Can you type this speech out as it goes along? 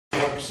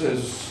clock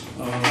says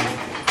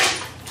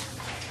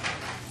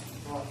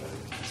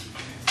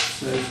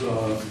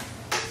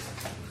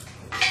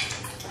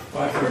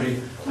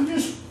 5:30.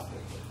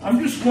 I'm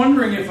just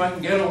wondering if I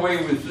can get away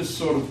with this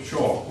sort of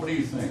chalk. What do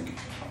you think?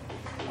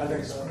 I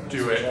think so.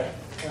 Do it.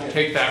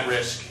 Take that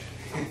risk.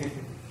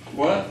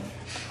 What?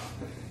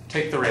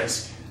 Take the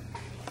risk.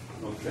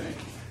 Okay.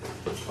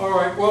 All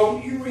right.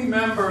 Well, you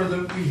remember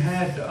that we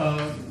had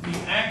the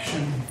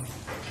action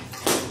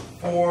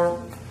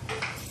for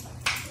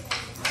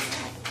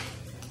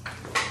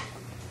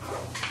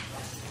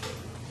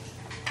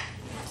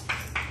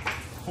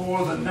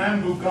the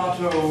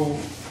Nambugato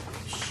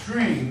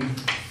string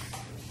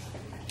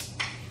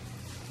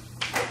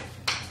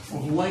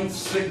of length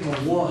sigma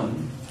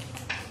 1.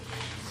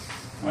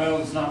 Well,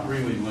 it's not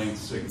really length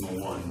sigma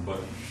 1,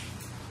 but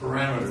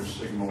parameter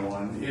sigma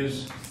 1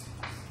 is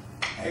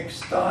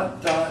x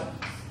dot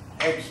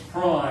x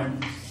prime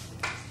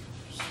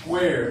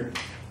squared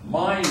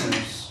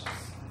minus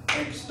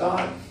x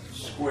dot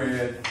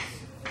squared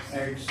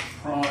x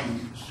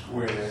prime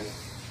squared,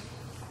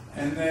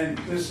 and then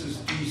this is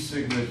d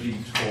sigma d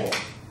tau.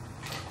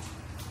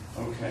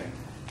 Okay.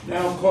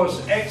 Now, of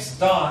course, x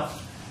dot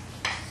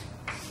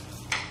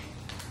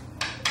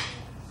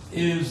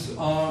is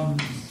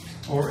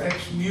or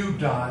x mu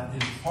dot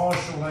is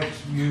partial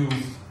x mu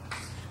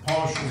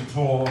partial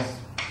tau,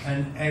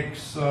 and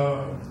x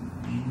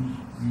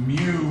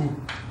mu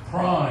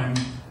prime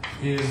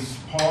is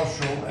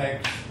partial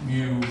x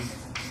mu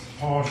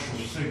partial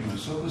sigma.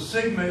 So the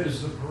sigma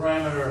is the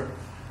parameter.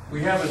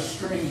 We have a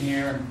string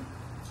here,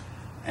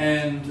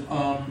 and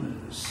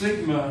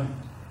sigma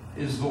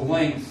is the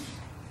length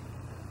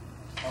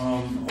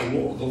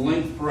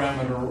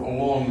parameter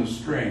along the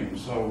string.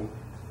 So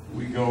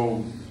we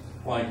go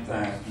like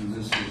that, and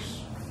this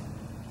is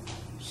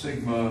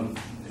sigma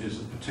is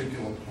a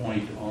particular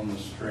point on the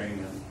string,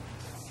 and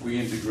we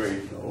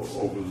integrate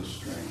over the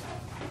string.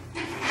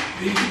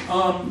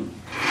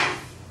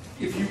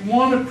 If you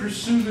want to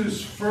pursue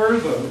this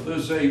further,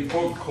 there's a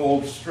book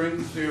called String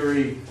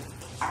Theory,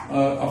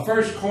 a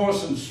first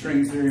course in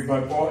string theory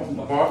by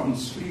Barton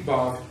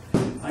Spivak.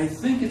 I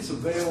think it's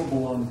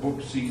available on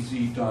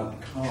bookcz.org,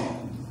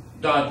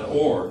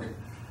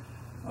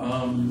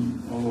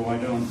 although I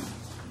don't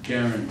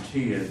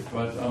guarantee it.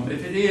 But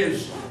if it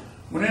is,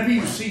 whenever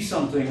you see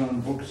something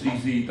on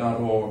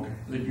bookcz.org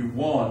that you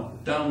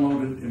want,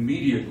 download it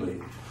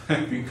immediately,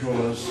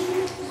 because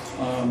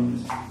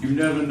you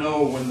never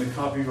know when the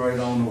copyright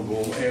owner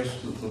will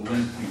ask that the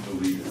link be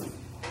deleted.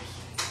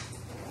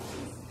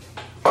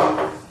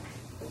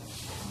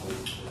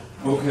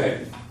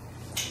 Okay,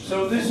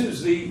 so this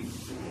is the.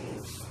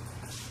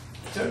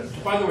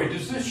 By the way,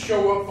 does this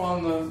show up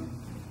on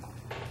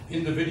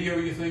in the video,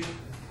 you think?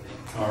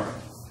 All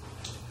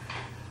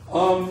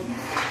right.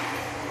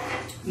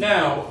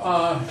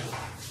 Now,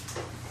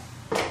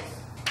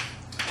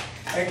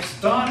 x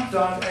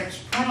dot x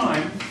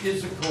prime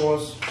is, of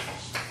course,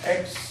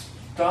 x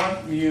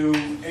dot mu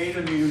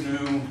eta mu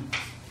nu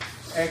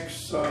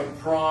x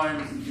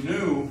prime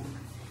nu,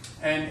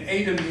 and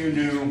eta mu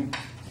nu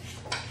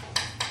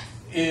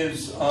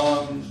is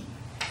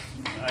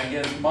I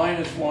guess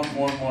minus 1,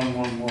 1, 1,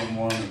 1, 1,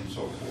 1, and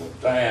so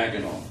forth,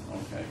 diagonal.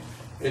 Okay,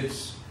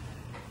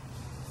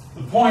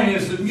 the point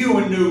is that mu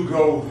and nu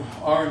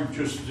aren't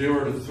just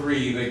 0 to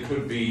 3; they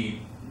could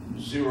be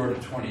 0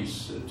 to 20,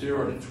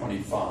 0 to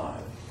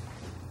 25,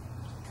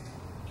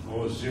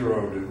 or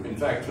 0 to. In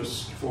fact,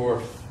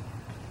 for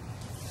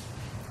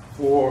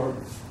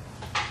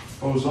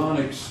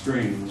bosonic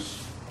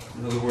strings,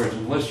 in other words,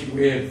 unless you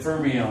add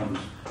fermions,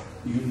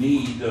 you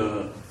need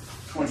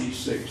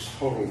 26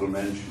 total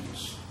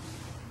dimensions.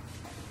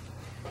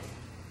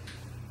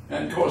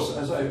 And of course,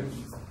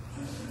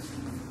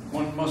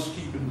 one must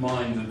keep in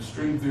mind that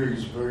string theory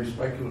is a very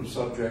speculative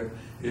subject.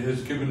 It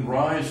has given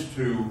rise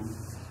to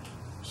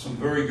some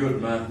very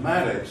good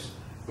mathematics,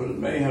 but it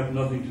may have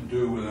nothing to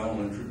do with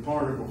elementary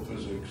particle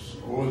physics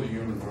or the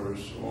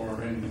universe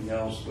or anything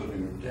else,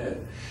 living or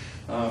dead.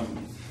 On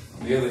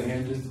the other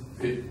hand,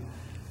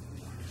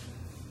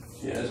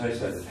 as I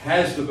said, it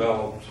has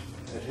developed,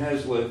 it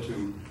has led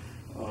to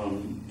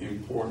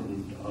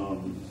important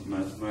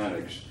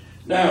mathematics.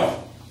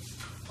 Now,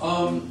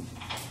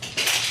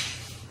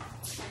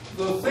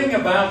 the thing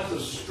about the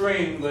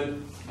string that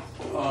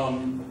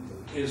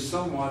is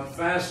somewhat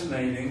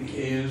fascinating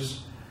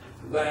is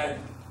that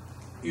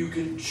you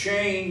can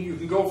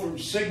go from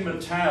sigma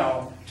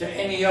tau to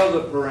any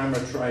other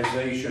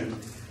parameterization,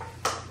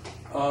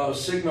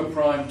 sigma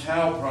prime,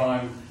 tau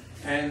prime,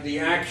 and the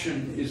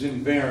action is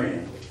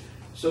invariant.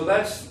 So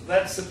that's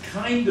the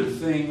kind of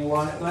thing,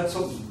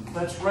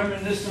 that's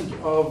reminiscent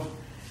of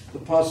the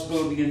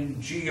possibility in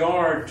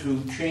GR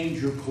to change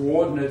your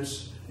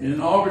coordinates in an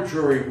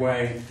arbitrary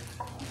way,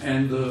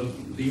 and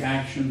the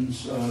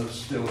action's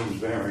still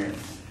invariant.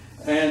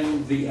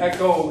 And the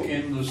echo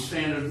in the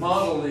standard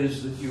model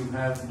is that you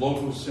have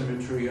local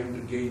symmetry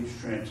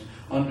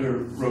under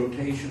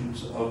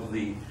rotations of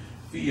the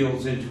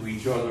fields into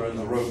each other, and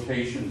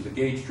the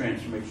gauge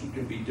transformation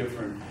can be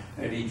different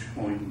at each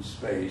point in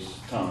space,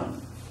 time.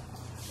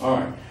 All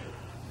right.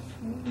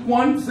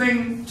 One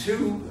thing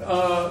to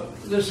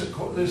this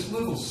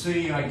little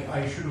c,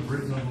 I should have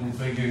written a little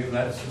bigger.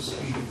 That's the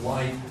speed of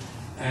light,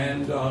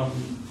 and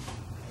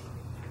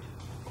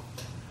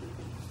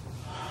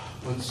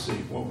let's see.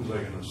 What was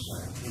I going to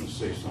say? I'm going to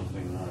say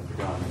something and I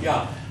forgot.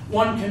 Yeah,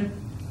 one can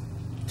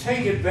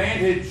take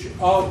advantage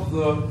of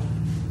the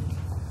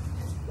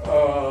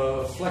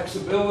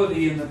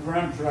flexibility in the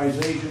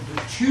parameterization to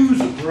choose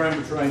a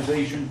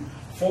parameterization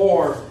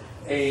for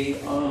a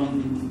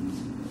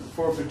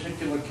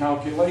particular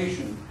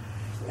calculation.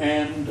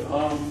 And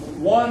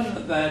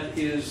one that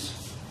is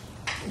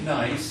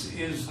nice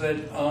is that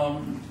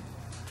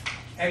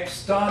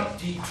x dot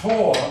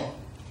dTOR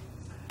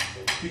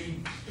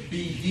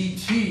be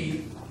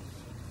dt,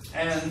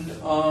 and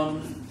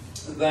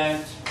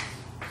that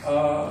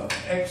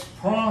x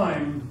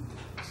prime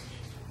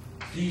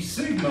d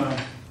sigma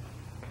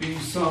be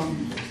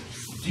some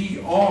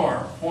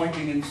dr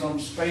pointing in some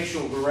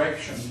spatial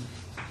direction.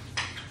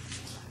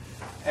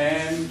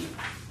 And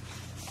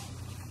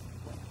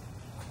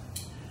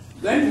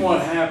then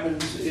what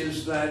happens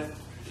is that,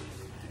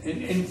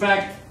 in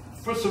fact,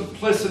 for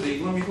simplicity,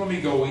 let me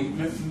go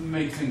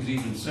make things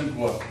even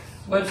simpler.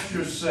 Let's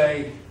just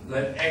say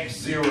that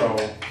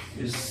x0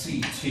 is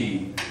ct,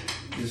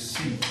 is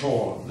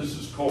cTOR. This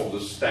is called the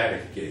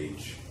static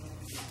gauge.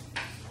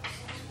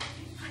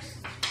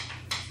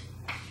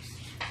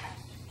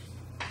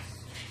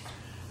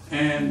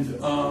 And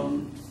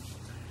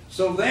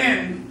so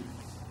then,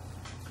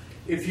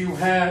 if you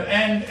have,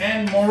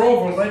 and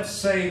moreover, let's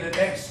say that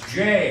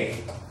xj,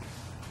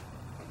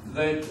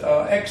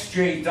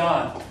 xj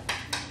dot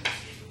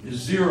is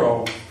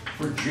 0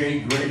 for j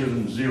greater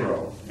than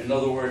 0. In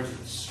other words,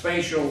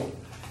 spatial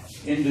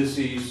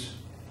indices.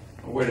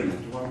 Oh, wait a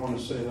minute, do I want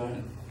to say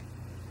that?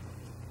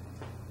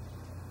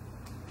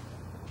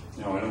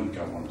 No, I don't think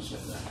I want to say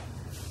that.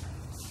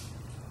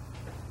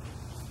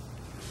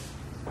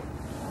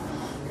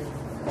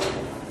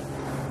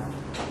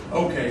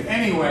 Okay,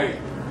 anyway,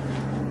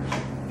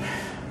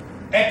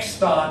 x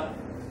dot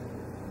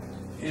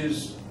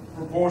is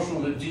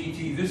proportional to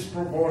dt, this is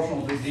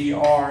proportional to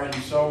dr, and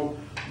so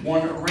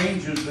one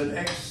arranges that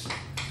x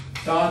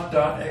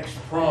dot x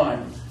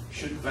prime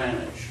should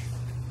vanish.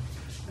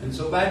 And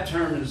so that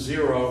term is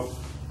 0,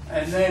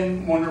 and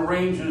then one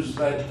arranges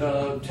that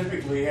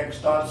typically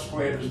x dot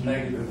squared is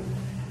negative.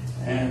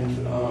 And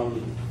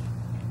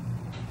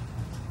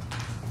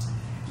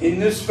in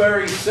this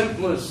very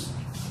simplest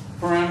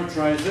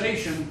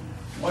parameterization,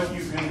 what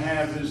you can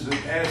have is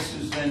that S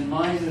is then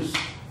minus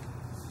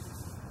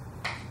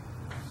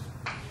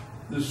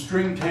the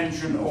string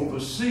tension over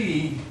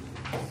C,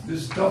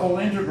 this double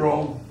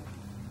integral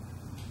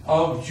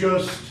of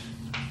just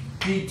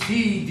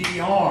dt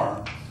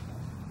dr.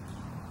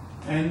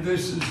 And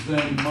this is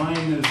then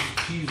minus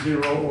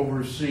T0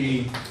 over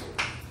C,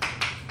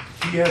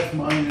 Tf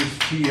minus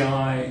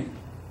Ti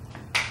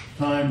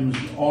times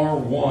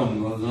R1,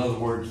 in other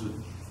words,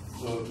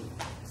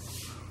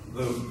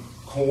 the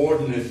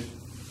coordinate,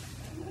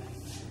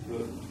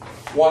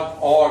 what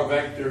R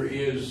vector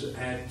is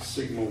at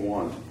sigma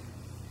 1.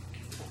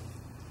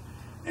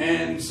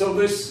 And so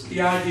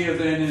the idea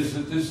then is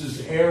that this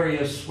is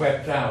area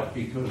swept out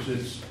because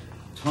it's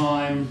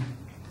time,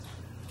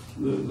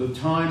 the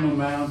time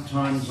amount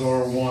times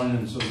R1,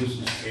 and so this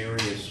is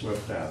area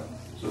swept out.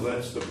 So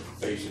that's the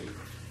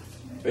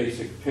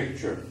basic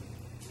picture.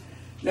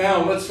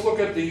 Now let's look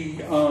at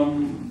the,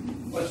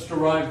 let's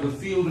derive the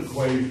field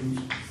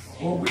equations.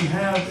 What we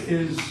have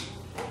is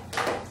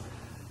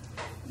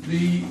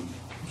the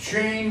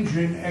change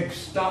in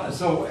x dot,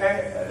 so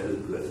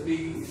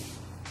the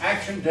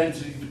action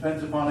density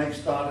depends upon x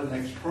dot and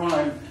x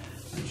prime.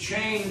 The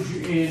change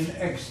in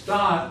x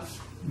dot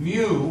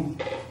mu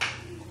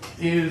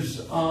is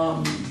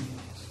the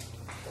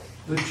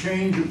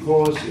change, of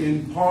course,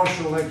 in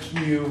partial x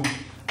mu,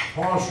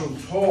 partial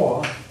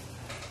tau,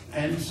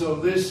 and so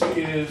this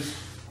is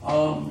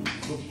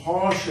the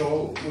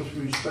partial with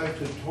respect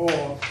to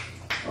tau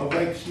of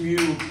x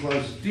mu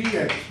plus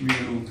dx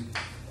mu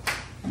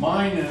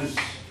minus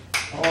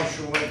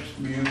partial x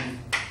mu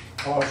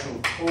partial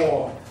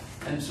tau.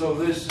 And so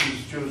this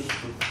is just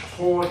the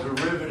tau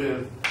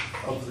derivative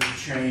of the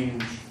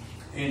change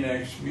in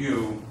x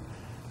mu.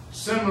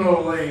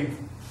 Similarly,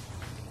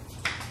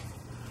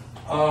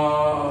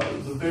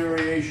 the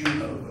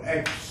variation of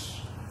x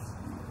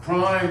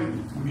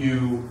prime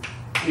mu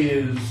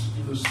is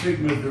the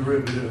sigma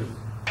derivative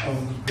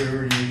of the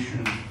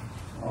variation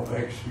of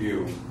x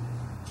mu.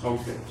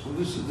 Okay, so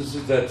this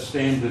is that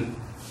standard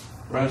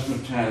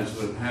razzmatazz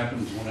that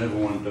happens whenever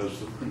one does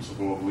the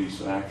principle of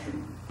least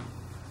action.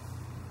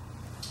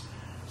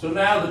 So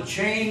now the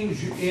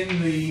change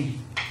in the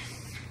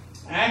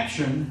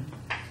action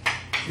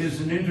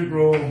is an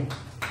integral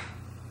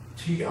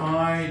ti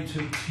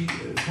to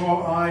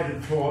tau I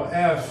to tau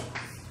f,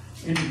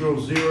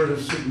 integral 0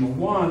 to sigma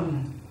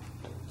 1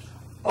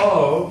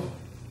 of,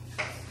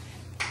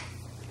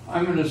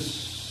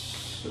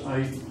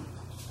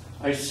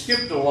 I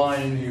skipped a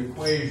line in the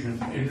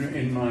equation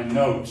in my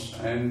notes,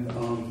 and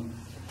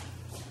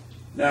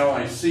Now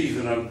I see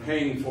that I'm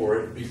paying for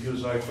it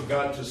because I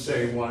forgot to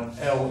say what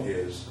L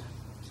is.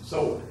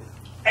 So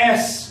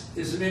S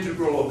is an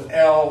integral of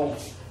L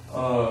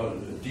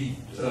d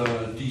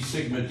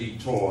sigma d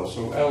tau.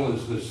 So L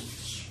is this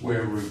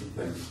square root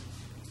thing.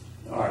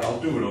 All right, I'll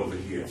do it over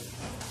here.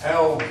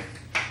 L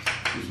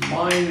is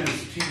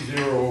minus T0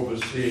 over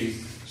C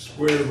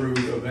square root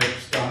of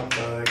x dot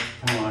x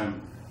prime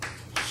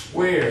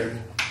squared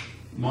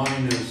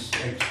minus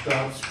x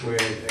dot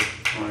squared x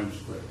prime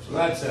squared. So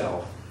that's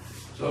L.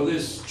 So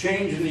this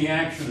change in the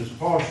action is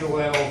partial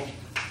L,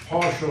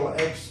 partial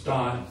x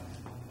dot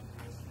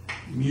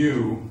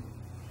mu,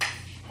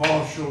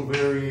 partial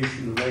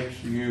variation of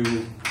x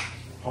mu,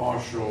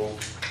 partial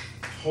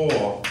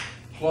tau,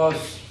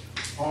 plus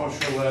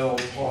partial L,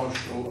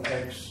 partial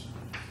x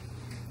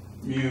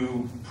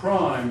mu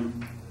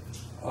prime,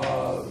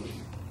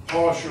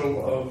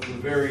 partial of the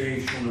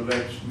variation of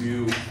x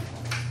mu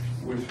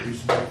with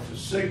respect to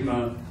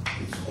sigma.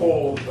 It's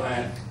all of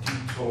that d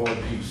tau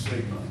d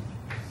sigma.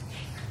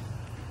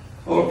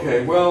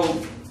 Okay,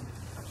 well,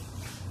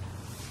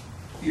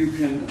 you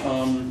can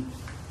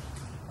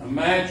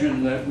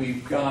imagine that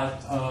we've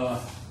got,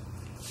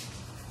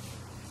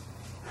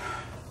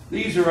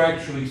 these are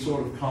actually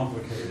sort of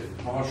complicated.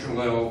 Partial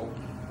L,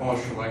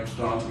 partial x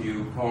dot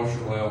mu,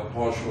 partial L,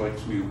 partial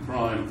x mu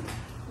prime.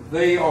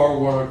 They are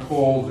what are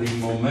called the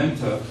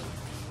momenta,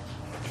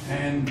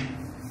 and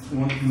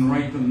one can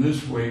write them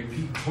this way: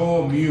 p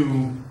tau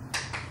mu,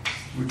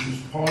 which is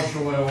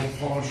partial L,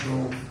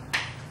 partial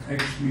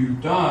x mu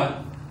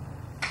dot,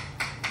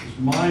 is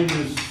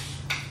minus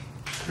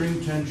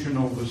string tension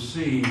over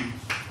C,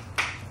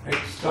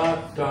 x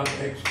dot dot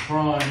x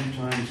prime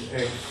times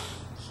x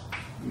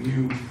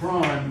mu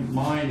prime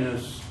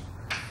minus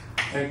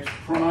x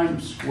prime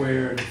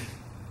squared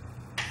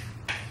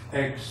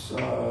x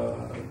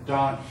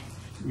dot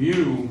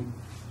mu,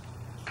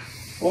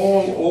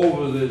 all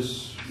over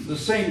this, the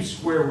same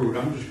square root.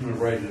 I'm just going to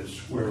write it as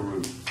square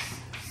root.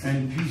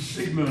 And p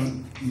sigma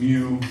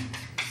mu,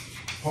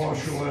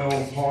 partial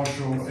L,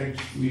 partial x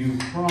mu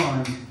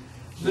prime.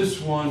 This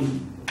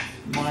one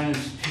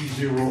minus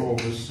T0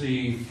 over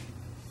C.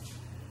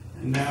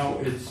 And now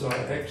it's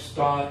x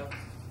dot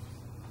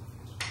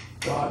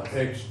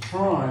x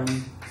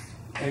prime,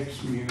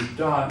 x mu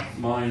dot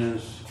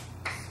minus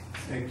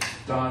x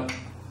dot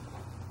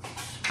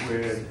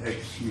squared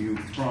x mu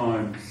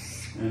prime,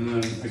 and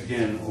then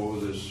again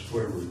over this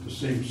square root, the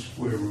same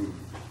square root.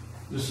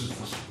 This is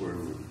the square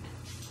root.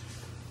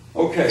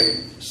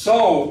 Okay,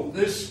 so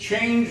this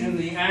change in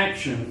the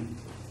action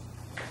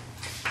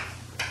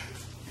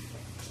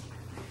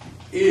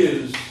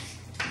is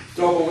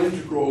double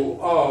integral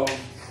of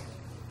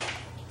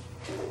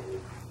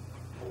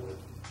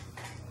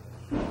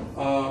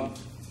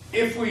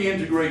if we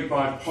integrate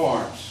by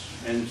parts,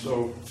 and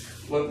so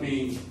let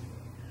me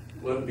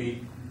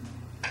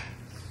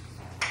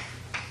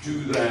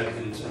do that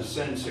in a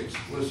sense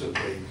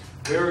explicitly.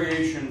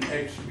 Variation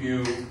x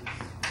mu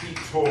p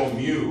tau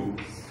mu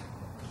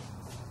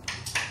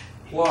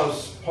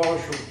plus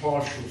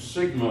partial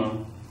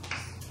sigma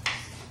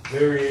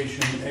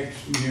variation x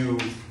mu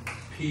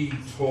p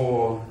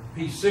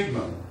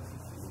sigma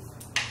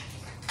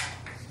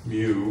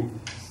mu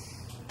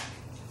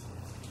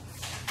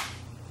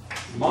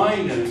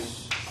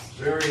minus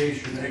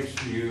variation x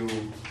mu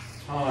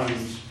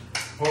times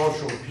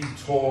partial p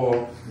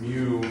tau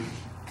mu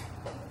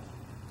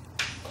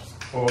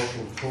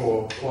partial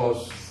tau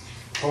plus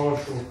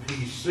partial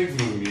p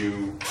sigma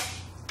mu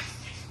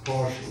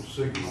partial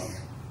sigma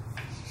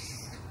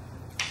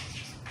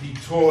p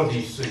tau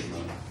d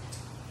sigma.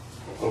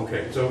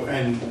 Okay, so,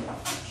 and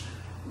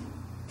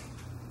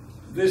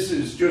this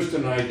is just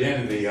an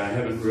identity. I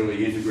haven't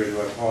really integrated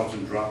by parts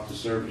and dropped the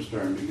surface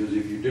term, because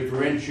if you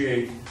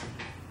differentiate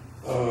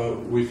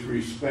with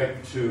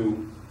respect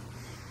to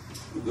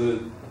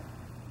the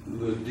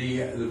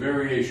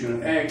variation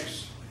of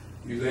x,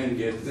 you then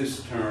get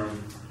this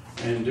term,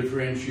 and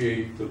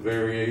differentiate the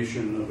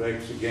variation of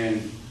x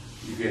again,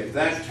 you get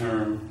that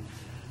term.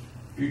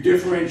 If you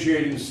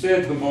differentiate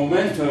instead the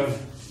momenta,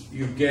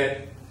 you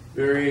get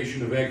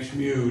variation of x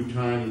mu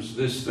times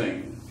this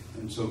thing,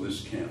 and so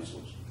this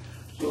cancels.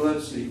 So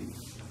let's see.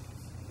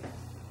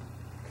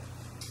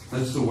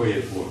 That's the way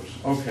it works.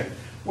 Okay.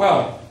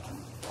 Well,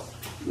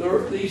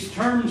 these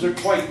terms are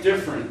quite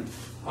different.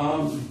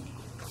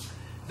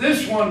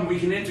 This one we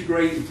can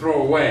integrate and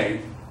throw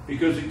away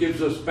because it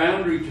gives us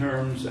boundary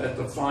terms at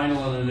the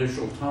final and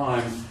initial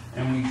time,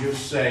 and we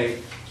just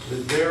say the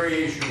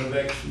variation of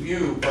x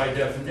mu by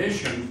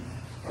definition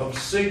of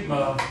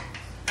sigma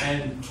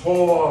and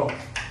tau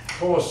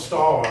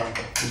star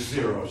is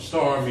 0.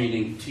 Star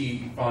meaning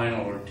t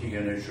final or t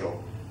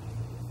initial.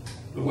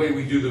 The way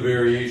we do the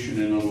variation,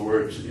 in other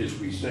words, is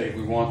we say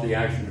we want the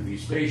action to be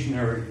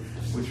stationary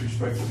with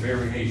respect to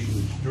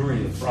variations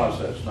during the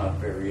process, not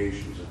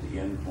variations at the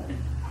end point.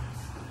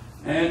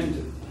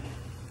 And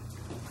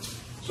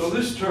so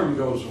this term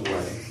goes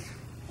away.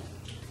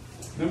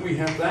 Then we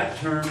have that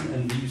term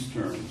and these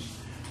terms.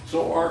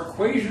 So our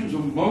equations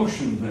of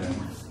motion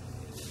then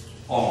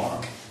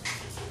are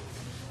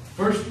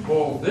first of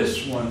all,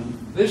 this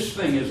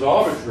thing is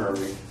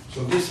arbitrary,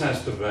 so this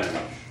has to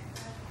vanish.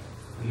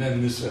 And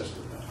then this has to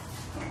vanish.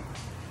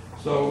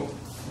 So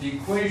the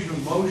equation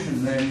of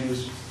motion then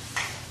is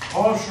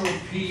partial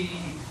P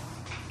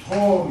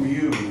tau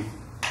mu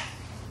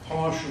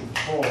partial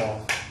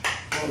tau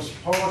plus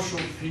partial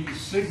P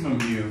sigma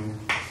mu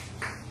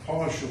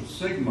partial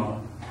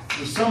sigma.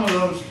 The sum of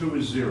those two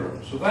is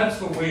 0. So that's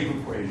the wave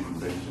equation,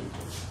 basically.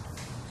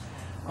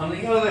 On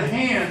the other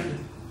hand,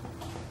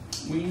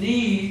 we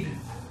need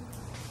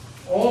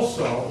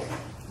also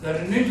that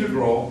an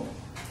integral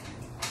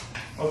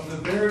of the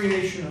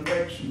variation of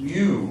x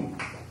mu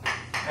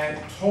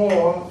at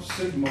tau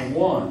sigma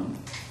 1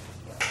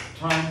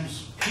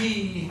 times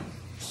P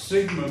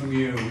sigma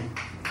mu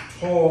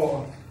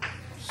tau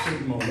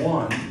sigma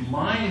 1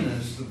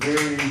 minus the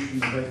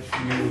variation of x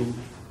mu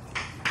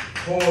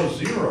tau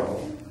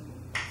 0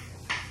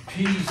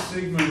 P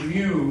sigma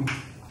mu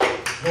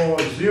tau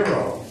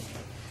 0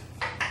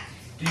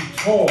 d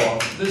tau,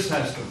 this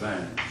has to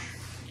vanish.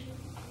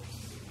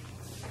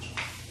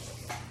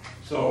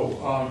 So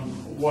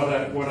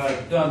what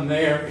I've done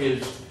there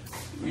is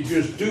you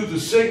just do the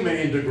sigma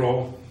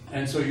integral,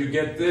 and so you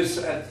get this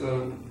at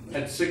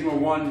sigma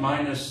 1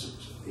 minus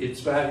its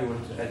value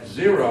at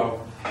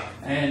 0,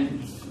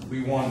 and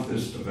we want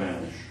this to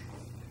vanish.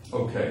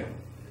 Okay.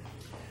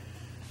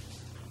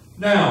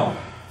 Now,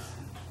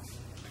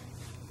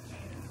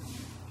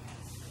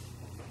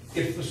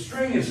 if the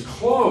string is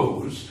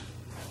closed,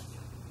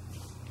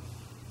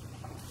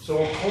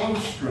 so a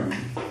closed string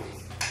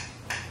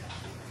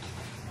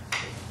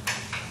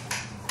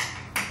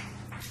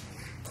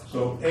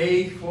so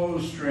a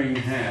closed string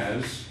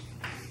has,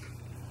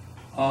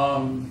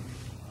 well,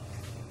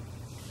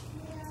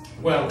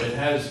 it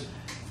has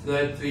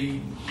that the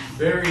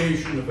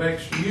variation of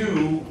x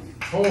mu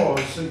tau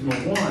sigma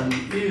 1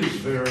 is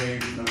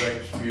variation of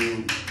x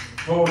mu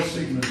tau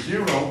sigma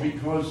 0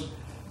 because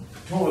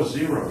tau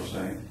 0,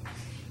 say,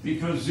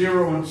 because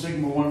 0 and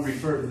sigma 1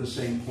 refer to the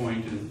same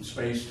point in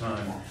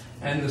space-time.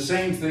 And the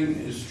same thing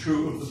is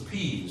true of the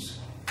p's.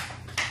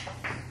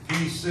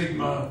 P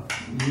sigma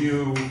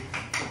mu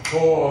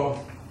tau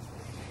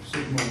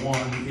sigma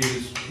 1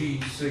 is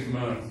P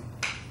sigma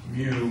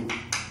mu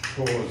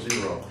tau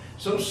 0.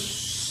 So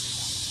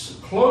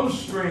closed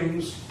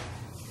strings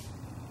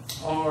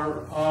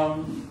are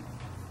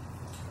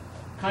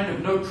kind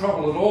of no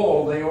trouble at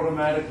all. They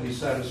automatically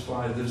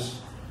satisfy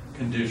this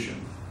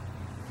condition.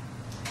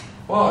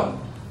 But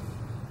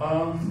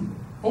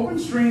open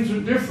strings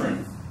are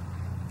different.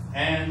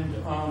 And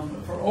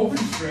for open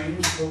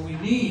strings, what we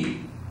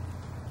need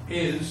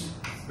is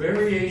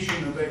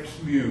variation of x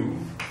mu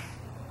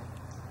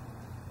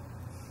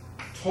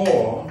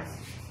tau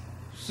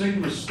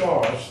sigma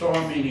star,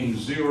 star meaning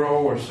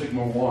 0 or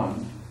sigma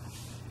 1,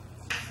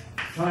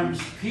 times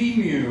p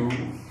mu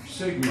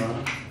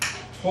sigma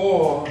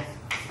tau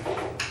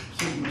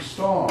sigma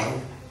star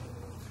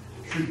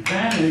should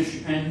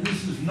vanish, and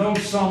this is no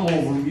sum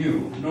over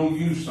mu, no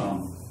mu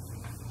sum.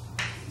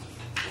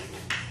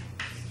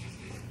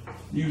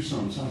 Mu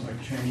sum sounds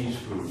like Chinese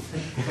food.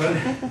 But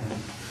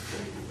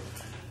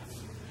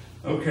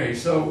okay,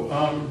 so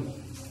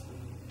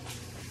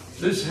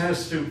this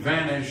has to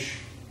vanish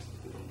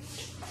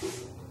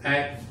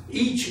at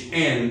each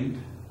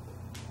end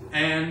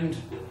and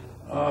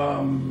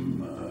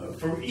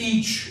for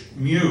each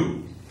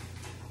mu.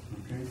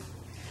 Okay.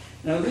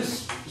 Now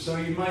this, so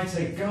you might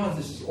say, God,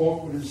 this is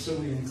awkward and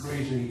silly and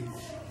crazy.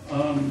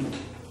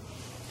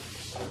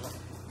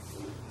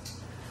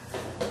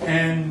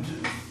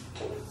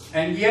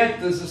 And yet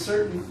there's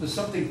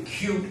something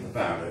cute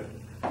about it.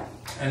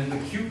 And the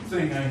cute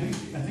thing, I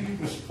think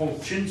it was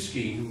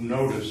Polchinski who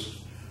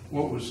noticed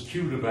what was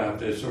cute about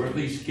this, or at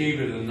least gave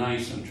it a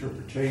nice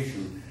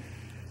interpretation.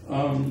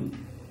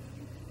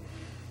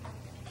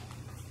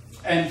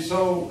 And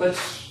so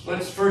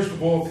let's first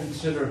of all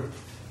consider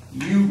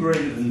mu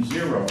greater than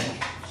 0,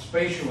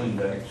 spatial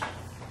index.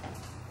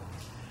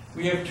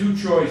 We have two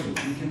choices.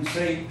 We can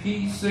say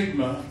P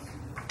sigma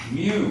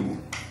mu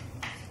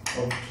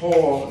of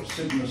tau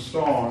sigma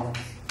star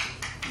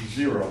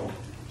 0.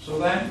 So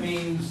that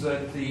means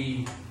that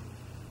the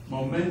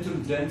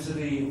momentum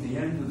density at the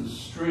end of the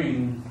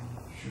string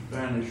should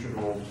vanish at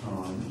all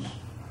times.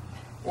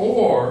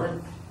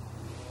 Or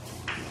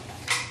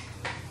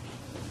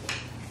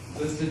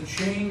that the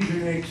change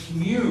in x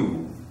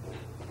mu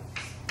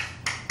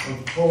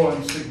of tau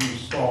and sigma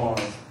star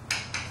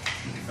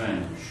should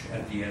vanish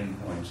at the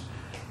endpoints.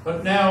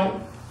 But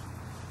now,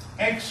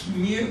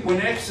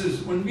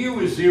 when mu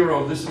is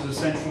 0, this is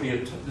essentially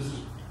this is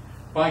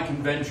by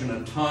convention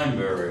a time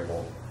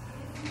variable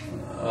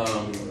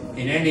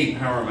in any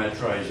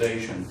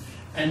parametrization,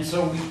 and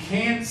so we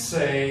can't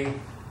say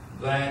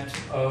that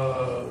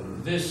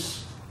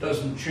this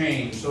doesn't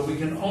change. So we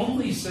can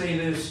only say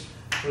this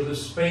for the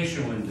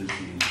spatial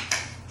indices,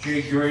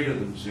 j greater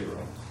than 0.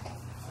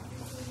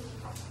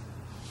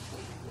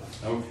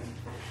 Okay.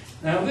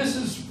 Now this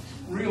is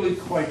really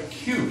quite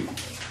cute,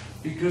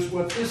 because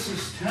what this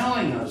is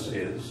telling us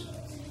is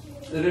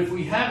that if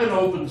we have an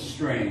open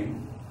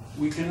string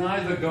we can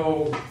either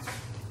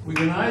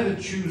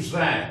choose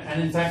that,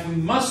 and in fact we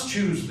must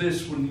choose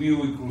this when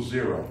mu equals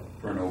 0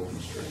 for an open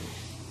string.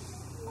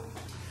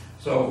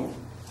 So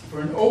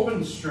for an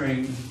open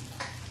string,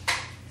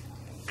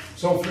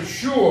 so for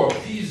sure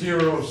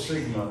P0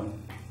 sigma,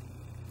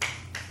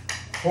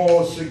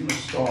 cos sigma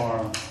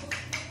star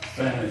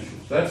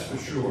vanishes. That's for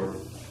sure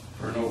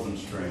for an open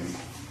string.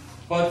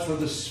 But for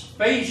the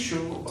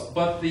spatial,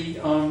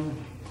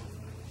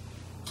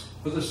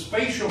 for the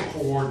spatial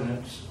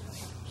coordinates,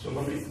 so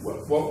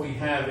what we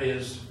have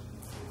is,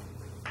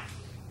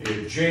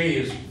 J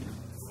is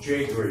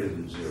J greater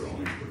than 0. Let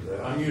me put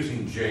that. I'm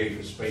using J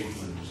for spatial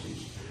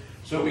indices.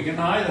 So we can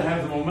either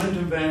have the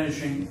momentum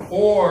vanishing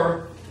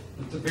or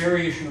that the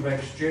variation of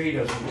xj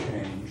doesn't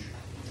change.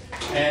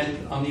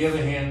 And on the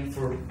other hand,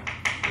 for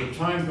the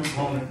time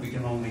component, we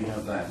can only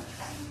have that.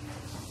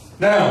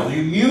 Now, the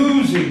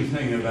amusing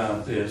thing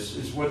about this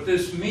is what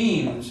this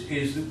means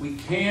is that we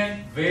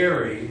can't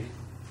vary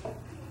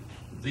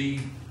the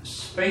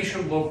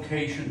spatial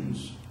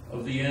locations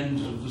of the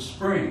ends of the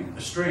string.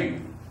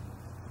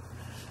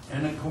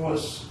 And of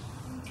course,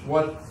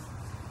 what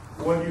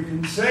you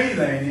can say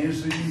then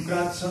is that you've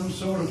got some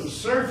sort of a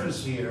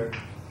surface here,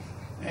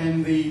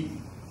 and the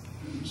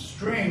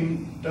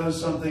string does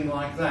something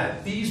like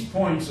that. These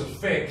points are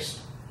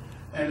fixed,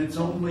 and it's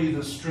only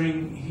the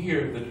string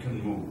here that can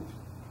move.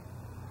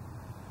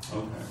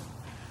 Okay.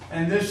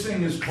 And this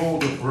thing is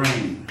called a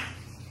brane.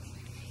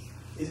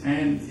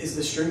 Is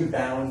the string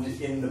bound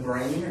in the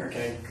brane, or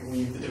can it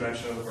leave the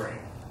dimension of the brane?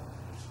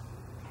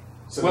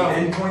 So well,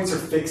 the endpoints are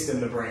fixed in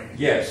the brane?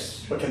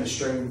 Yes. But can the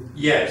string...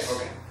 Yes.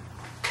 Okay.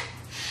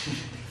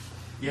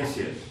 Yes,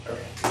 yes.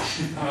 Okay.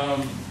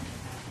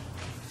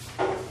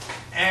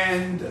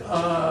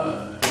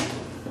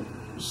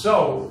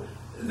 So,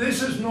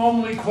 this is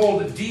normally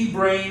called a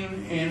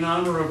D-brane in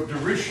honor of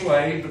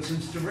Dirichlet, but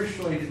since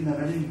Dirichlet didn't have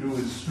anything to do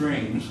with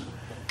strings,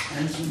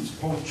 and since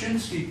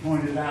Polchinski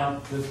pointed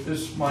out that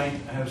this might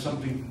have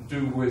something to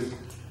do with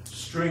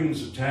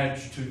strings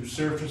attached to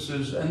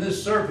surfaces, and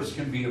this surface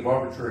can be of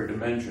arbitrary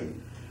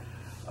dimension.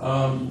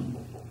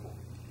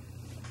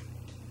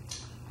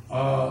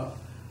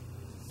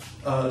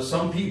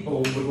 Some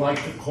people would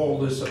like to call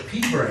this a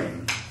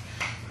P-brane.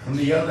 On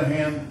the other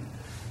hand,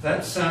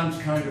 that sounds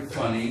kind of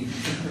funny,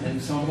 and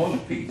so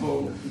most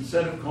people,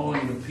 instead of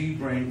calling it a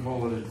P-brane,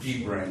 call it a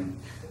D-brane.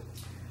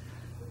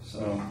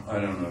 So, I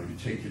don't know, you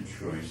take your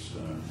choice.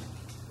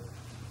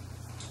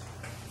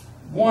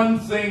 One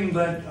thing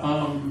that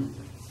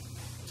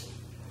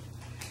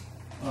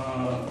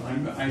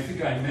I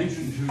think I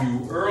mentioned to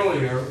you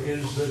earlier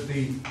is that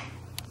the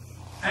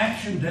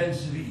action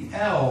density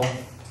L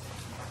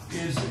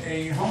is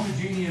a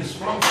homogeneous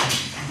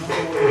function. In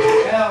other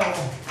words, L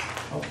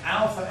of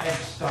alpha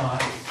x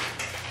dot,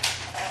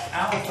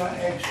 alpha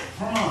x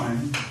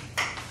prime,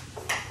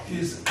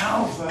 is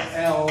alpha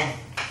L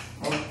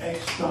of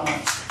x dot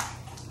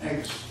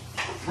x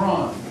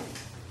prime.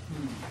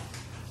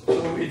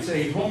 So it's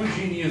a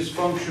homogeneous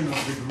function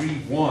of degree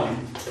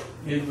 1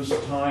 in the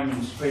time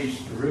and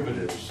space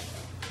derivatives.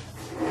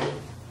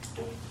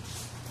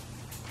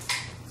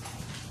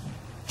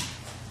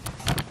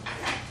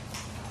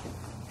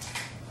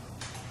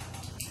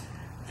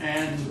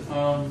 And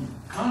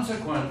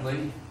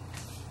consequently,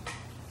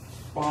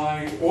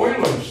 by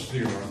Euler's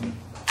theorem,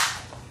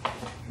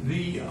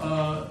 the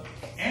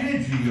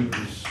energy of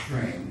this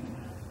string,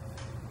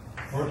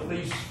 or at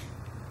least,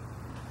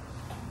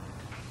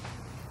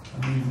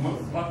 I mean,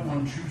 what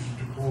one chooses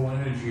to call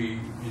energy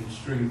in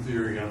string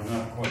theory, I'm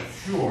not quite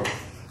sure,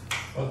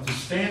 but the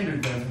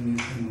standard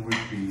definition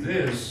would be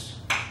this,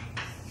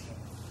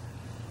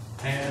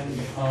 and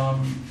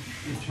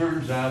it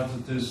turns out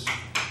that this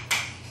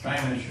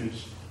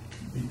vanishes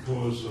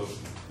because of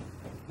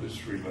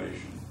this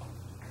relation.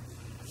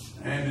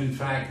 And in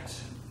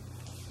fact,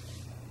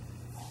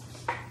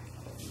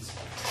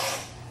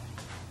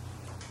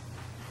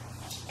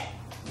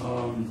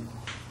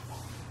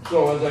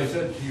 so as I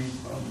said to you,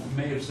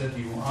 may have said to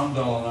you,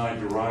 Amdal and I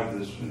derived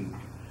this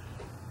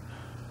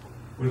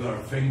with our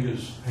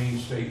fingers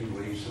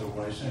painstakingly, so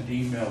I sent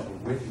email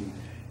to Witten.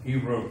 He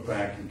wrote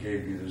back and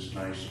gave you this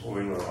nice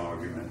Euler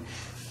argument,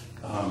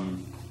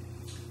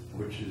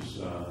 which is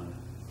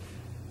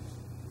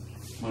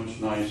much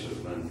nicer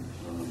than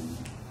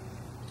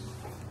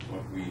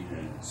what we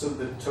had. So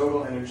the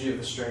total energy of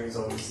the string is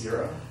always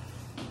 0?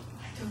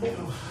 I don't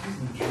know how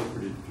to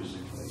interpret it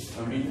physically.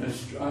 I mean,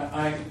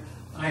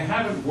 I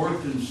haven't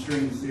worked in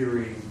string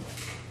theory.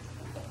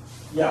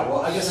 Yeah,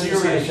 well, I guess I'm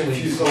just seriously,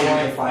 confused. so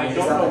I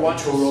don't know what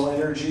total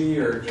energy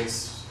or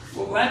just...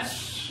 Well,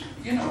 that's,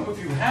 you know, if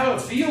you have a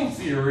field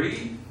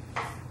theory,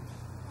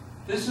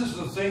 this is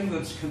the thing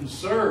that's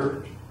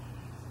conserved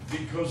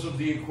because of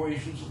the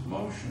equations of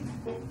motion.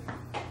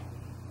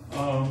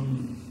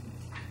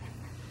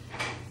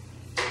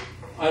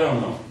 I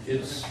don't know.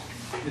 It's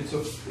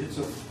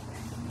a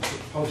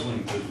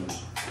puzzling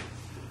business.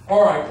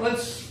 All right,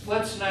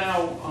 let's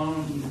now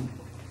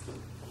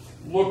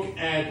look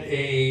at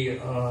a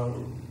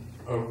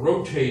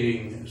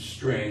rotating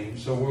string.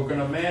 So we're going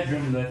to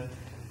imagine that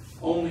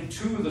only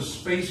two of the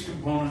space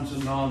components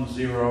are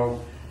non-zero,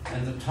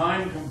 and the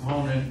time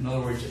component, in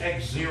other words,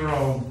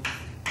 x0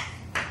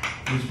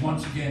 is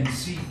once again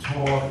c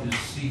tau is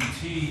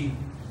ct,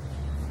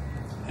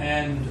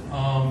 and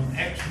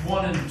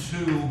x1 and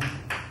 2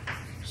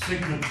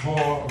 sigma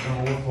tau are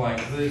going to look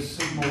like this: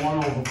 sigma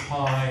 1 over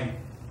pi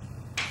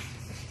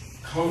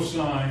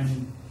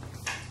cosine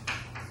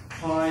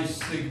pi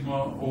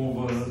sigma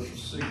over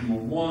sigma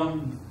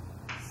 1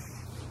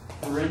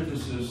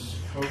 parenthesis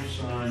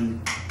cosine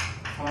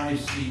pi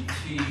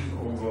ct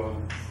over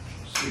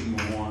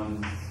sigma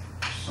 1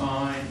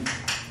 sine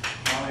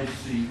pi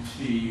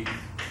ct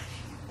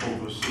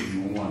over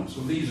sigma 1.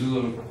 So these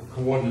are the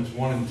coordinates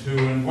 1 and 2,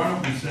 and why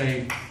don't we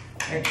say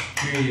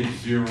xj is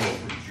 0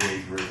 for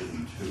j greater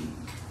than 2.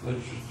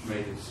 Let's just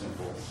make it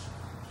simple.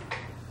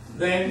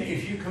 Then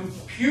if you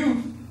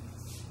compute,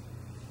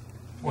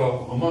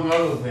 well, among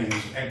other things,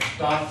 x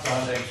dot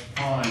dot x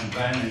prime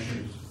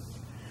vanishes,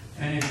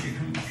 and if you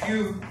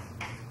compute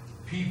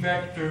p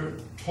vector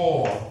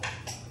tau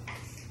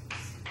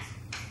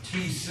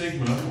t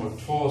sigma, or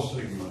tau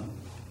sigma,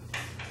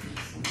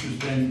 which is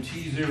then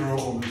t0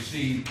 over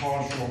c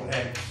partial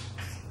x,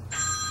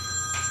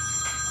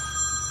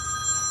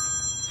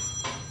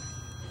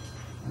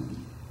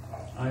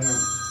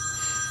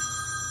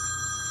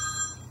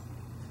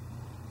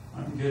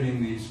 I'm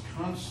getting these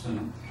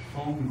constant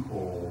phone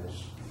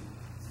calls.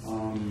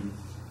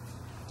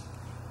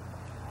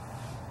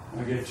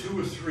 I get 2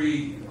 or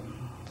 3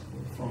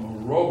 from a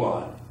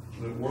robot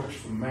that works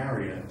for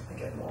Marriott. I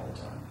get them all the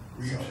time.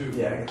 You too?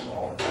 Yeah, I get them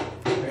all the time.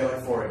 I get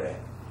like 4 a day.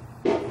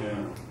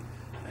 Yeah.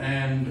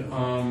 And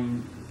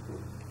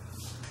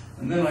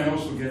then I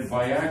also get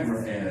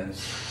Viagra ads.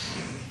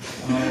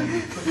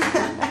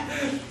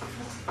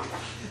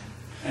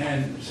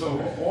 And so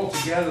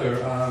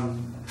altogether,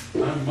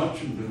 I'm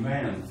much in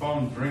demand.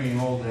 Phone's ringing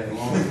all day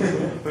long,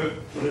 but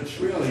it's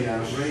really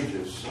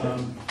outrageous.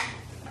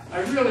 I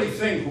really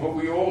think what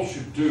we all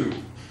should do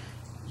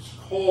is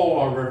call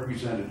our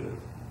representative.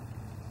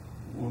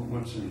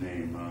 What's her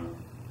name?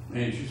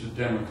 Man, she's a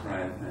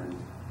Democrat, and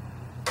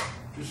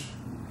just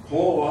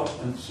call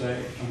up and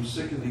say, I'm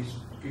sick of these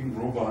fucking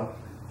robot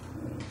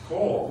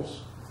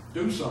calls.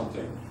 Do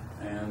something.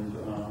 And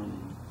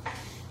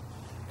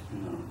you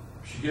know,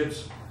 she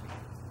gets.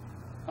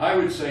 I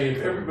would say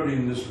if everybody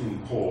in this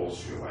room calls,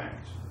 she'll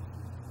act.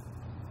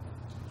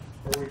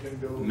 Or we can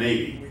build.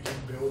 Maybe. We can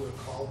build a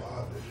call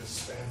bot that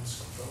just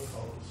spams phone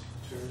calls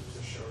to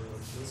show her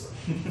like this.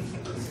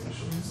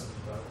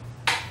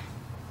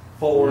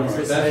 Forward All right, to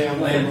that's say the I'm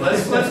plan.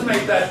 Let's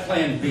make that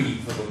plan B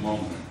for the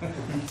moment.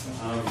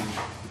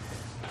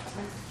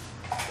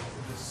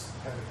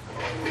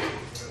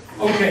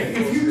 Okay,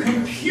 if you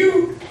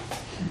compute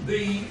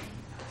the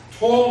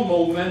tau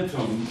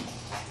momentum,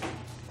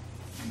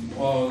 the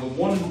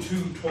 1 and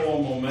 2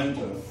 tau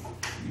momenta,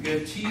 you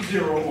get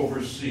T0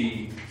 over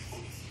C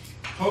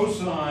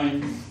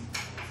cosine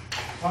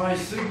pi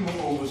sigma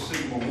over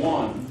sigma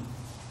 1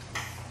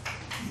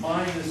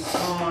 minus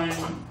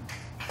sine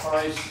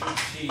pi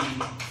ct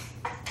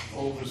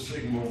over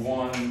sigma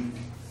 1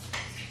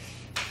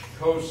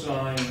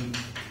 cosine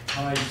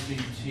pi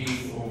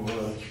ct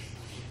over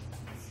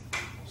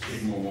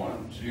sigma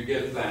 1. So you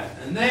get that.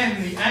 And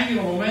then the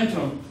angular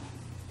momentum,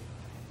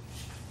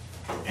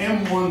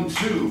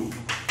 M12,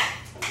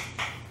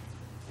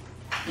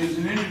 is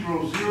an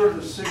integral 0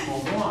 to sigma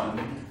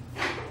 1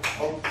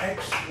 of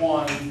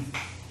x1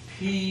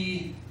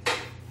 p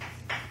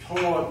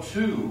tau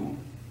 2,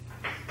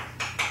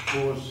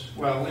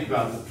 well, leave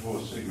out the tau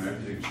sigma,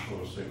 everything's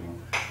tau sigma,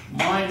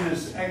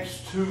 minus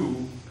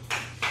x2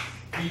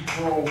 p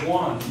tau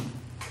 1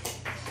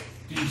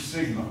 d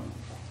sigma.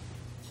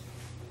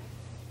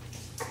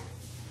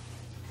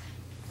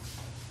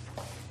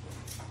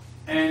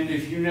 And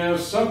if you now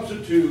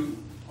substitute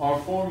our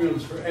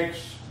formulas for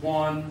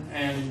x1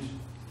 and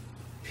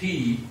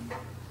p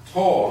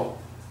tau,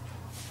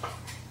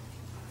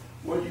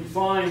 what you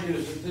find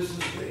is that this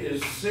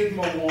is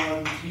sigma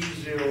 1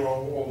 t0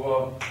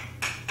 over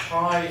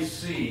pi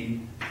c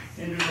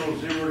integral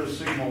 0 to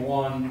sigma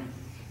 1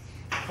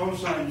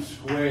 cosine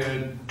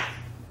squared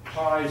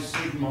pi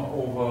sigma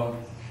over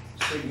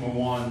sigma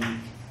 1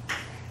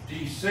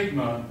 d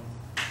sigma.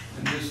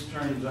 And this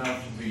turns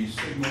out to be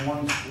sigma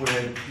 1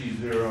 squared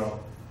t0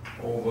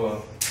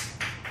 over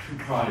 2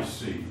 pi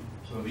c.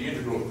 So the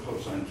integral of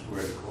cosine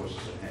squared, of course,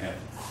 is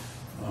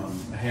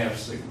a half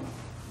sigma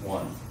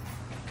 1.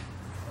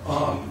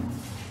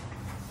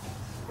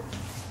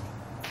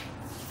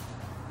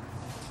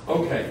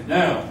 Okay,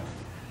 now,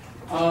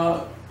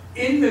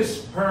 in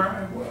this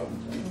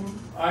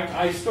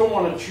I still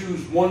want to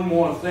choose one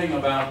more thing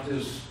about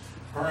this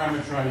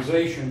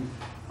parameterization.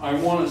 I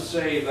want to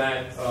say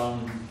that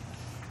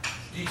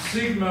d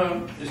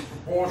sigma is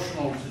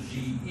proportional to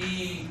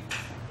dE,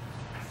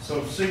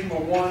 so sigma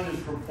 1 is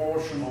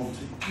proportional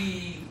to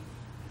E,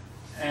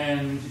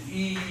 and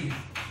E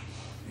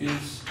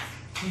is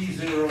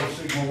T0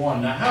 sigma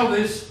 1. Now how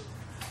this,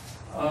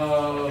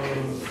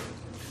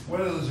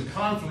 whether there's a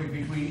conflict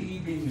between E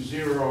being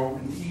 0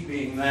 and E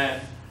being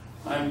that,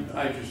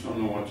 I just don't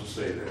know what to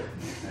say there.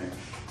 Okay.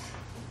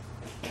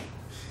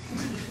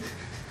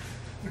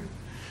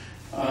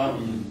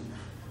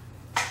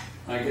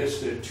 I guess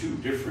they're two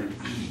different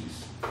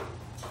E's.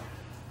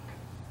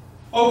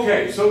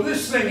 Okay, so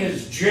this thing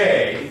is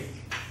J.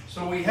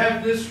 So we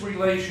have this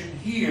relation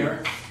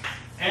here.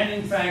 And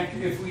in fact,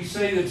 if we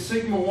say that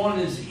sigma 1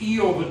 is E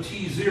over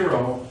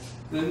T0,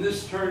 then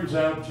this turns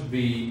out to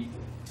be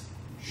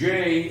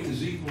J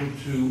is equal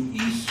to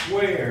E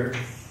squared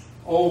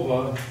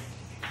over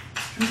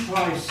 2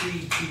 pi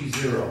C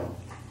T0.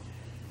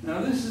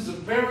 Now this is a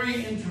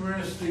very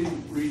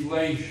interesting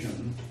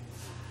relation,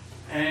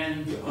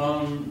 and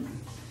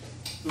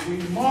the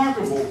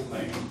remarkable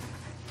thing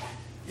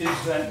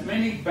is that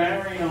many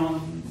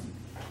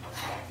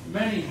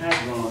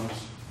hadrons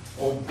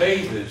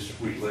obey this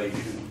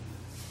relation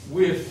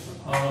with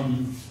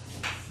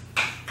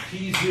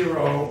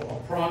T0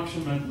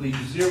 approximately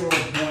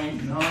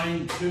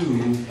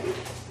 0.92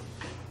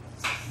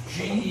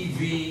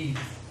 GeV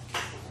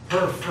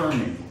per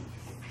Fermi.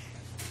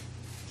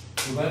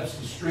 So that's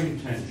the string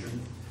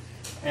tension.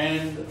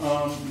 And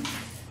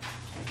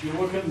if you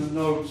look in the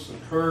notes, the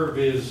curve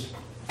is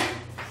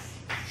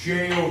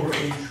J over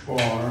H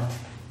bar.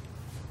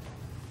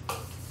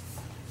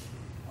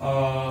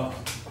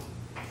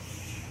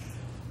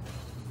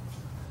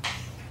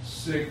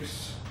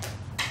 6,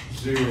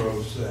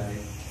 0, say,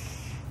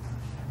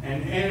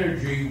 and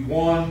energy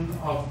 1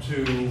 up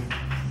to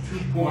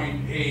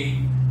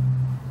 2.8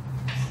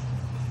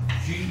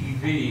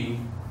 GeV,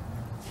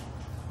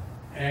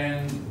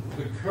 and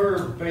the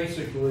curve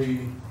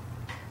basically,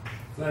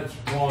 that's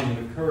 1,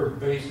 the curve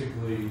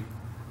basically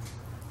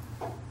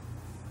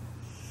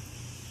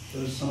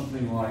does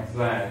something like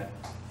that.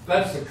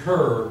 That's the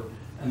curve,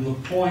 and the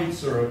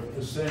points are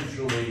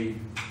essentially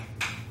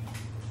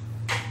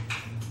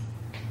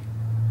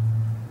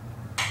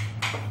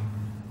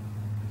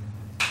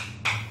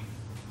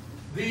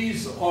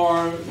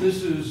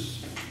this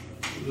is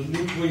the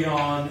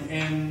nucleon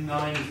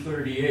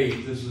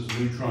N938, this is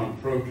neutron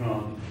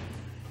proton.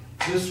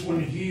 This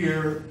one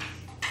here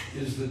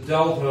is the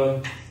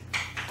delta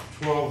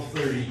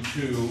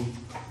 1232.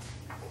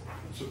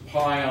 It's a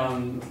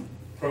pion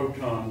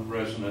proton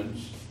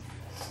resonance.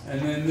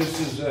 And then this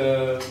is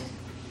a,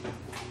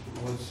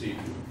 let's see,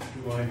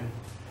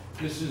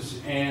 this is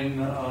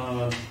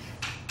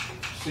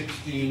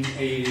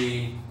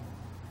N1680.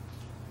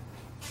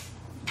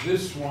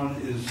 This one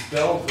is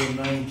delta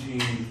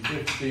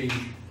 1950.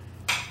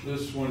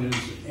 This one is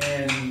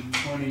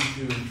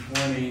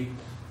N2220.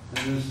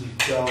 And this is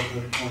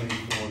delta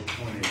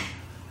 2420.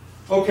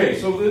 Okay,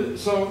 so the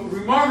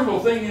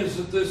remarkable thing is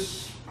that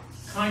this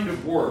kind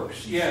of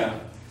works. Yeah.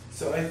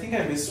 So I think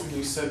I missed when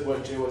you said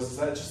what J was. Is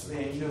that just the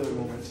angular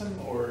momentum,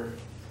 or?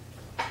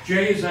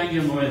 J is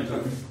angular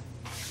momentum.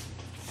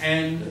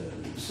 And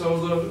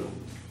so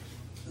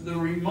the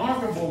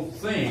remarkable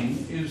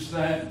thing is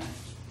that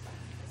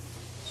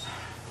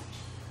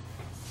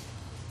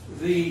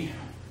the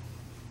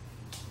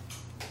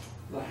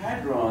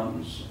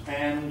hadrons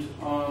and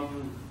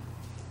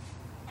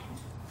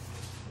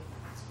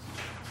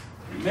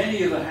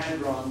many of the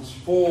hadrons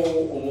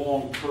fall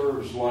along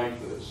curves like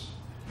this.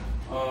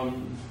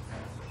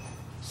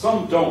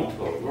 Some don't,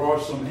 though. There are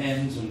some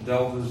N's and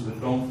deltas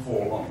that don't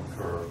fall on the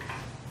curve.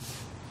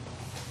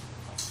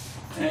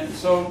 And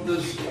so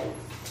this,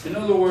 in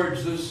other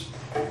words, this,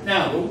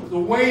 now the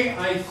way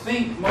I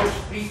think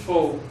most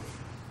people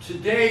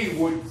today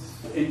would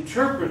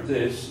interpret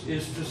this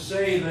is to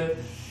say that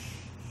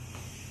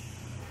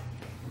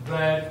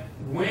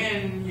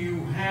when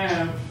you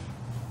have,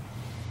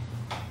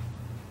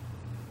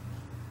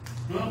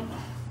 well,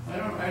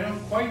 I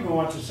don't quite know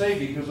what to say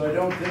because I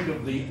don't think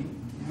of the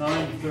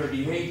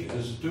 938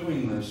 as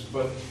doing this,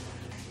 but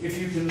if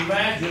you can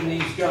imagine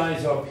these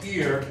guys up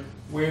here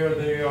where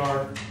they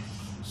are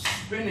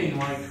spinning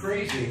like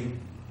crazy,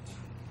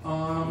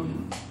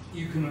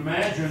 you can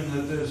imagine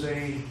that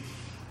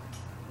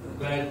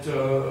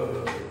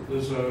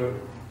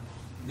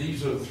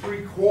these are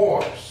 3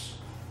 quarks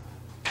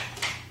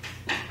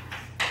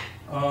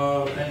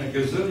and a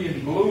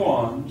gazillion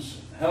gluons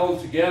held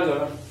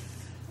together,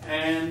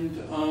 and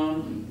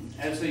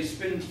as they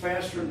spin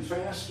faster and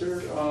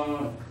faster,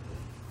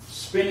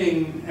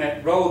 spinning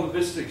at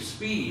relativistic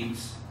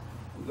speeds,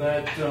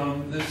 that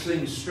this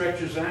thing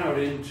stretches out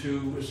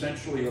into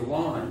essentially a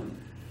line.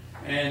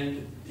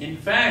 And in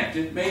fact,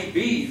 it may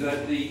be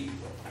that the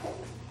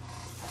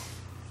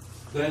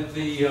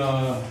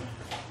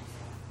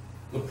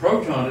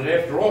proton, it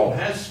after all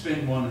has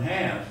spin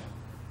 1/2,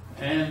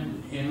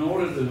 and in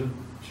order to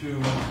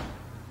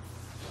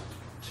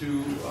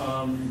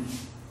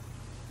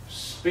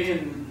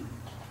spin,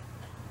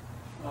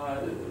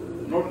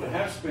 in order to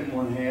have spin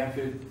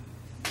 1/2,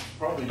 it's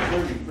probably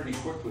turning pretty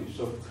quickly.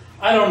 So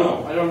I don't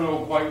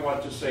know quite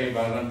what to say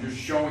about it. I'm just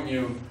showing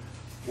you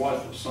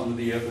what some of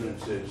the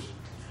evidence is.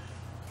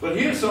 But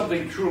here's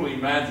something truly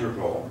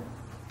magical.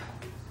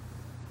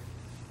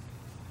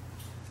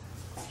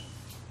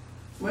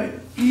 Let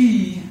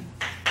E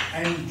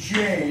and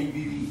J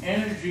be the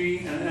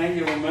energy and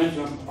angular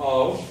momentum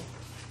of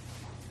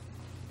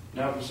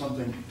Now for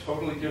something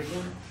totally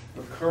different,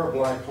 a Kerr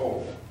black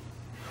hole.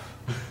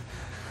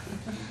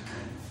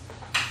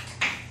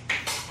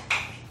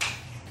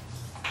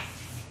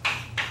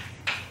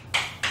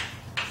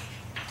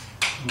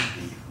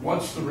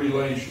 What's the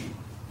relation?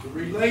 The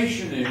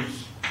relation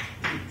is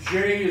that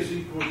J is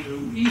equal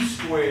to E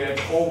squared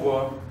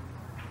over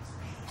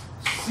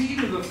C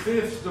to the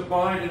fifth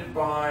divided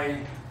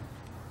by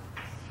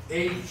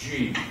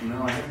AG.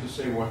 Now I have to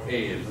say what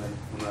A is.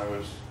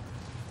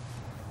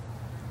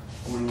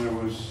 When I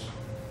was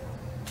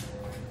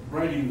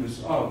writing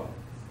this up,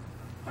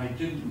 I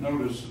didn't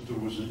notice that there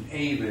was an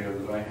A there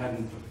that I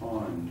hadn't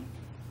defined.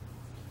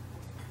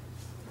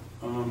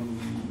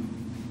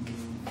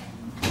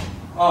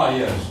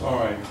 Yes, all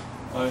right.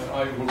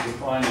 I will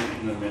define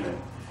it in a minute.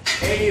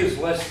 A is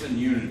less than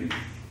unity.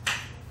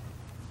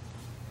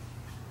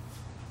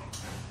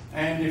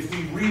 And if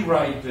we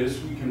rewrite this,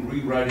 we can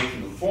rewrite it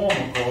in the form,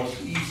 of course,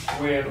 E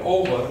squared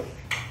over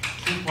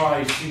 2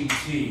 pi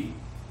ct.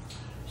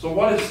 So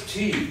what is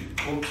T?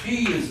 Well,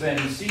 T is then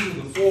C to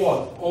the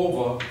fourth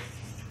over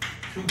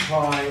 2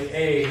 pi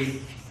a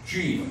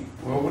g.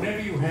 Well, whenever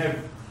you have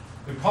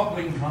the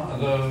coupling,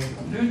 the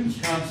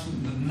Newton's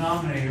constant, the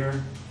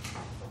denominator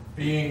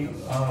being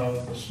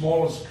the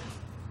smallest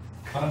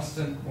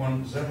constant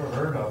one's ever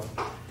heard of,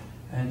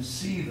 and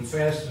c, the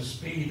fastest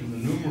speed in the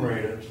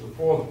numerator, to the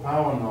fourth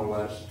power no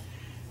less,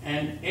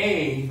 and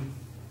a,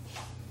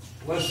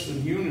 less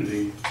than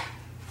unity,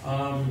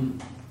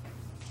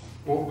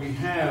 what we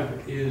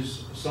have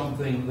is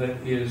something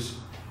that is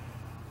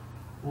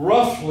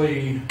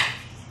roughly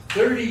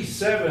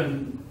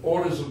 37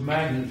 orders of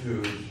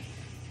magnitude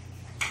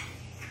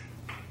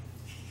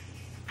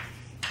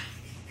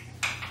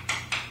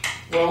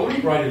well, let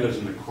me write it as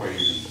an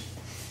equation.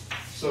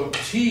 So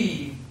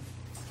T,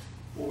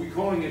 are we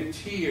calling it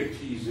T or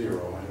T0? I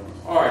don't know.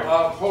 All right,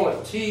 I'll call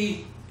it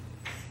T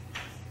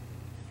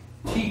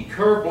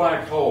Kerr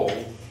black hole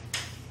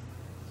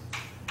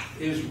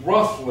is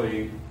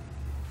roughly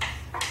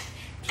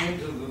 10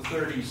 to the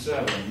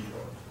 37.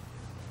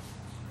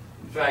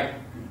 In fact,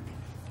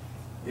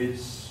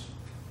 it's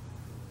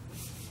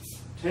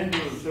 10 to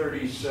the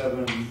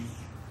 37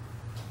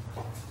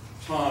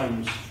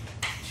 times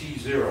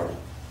T0.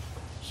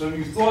 So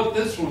you thought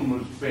this one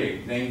was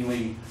big,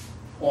 namely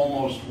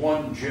almost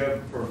 1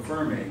 Jevs per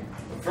Fermi,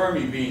 the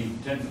Fermi being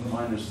 10 to the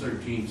minus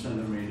 13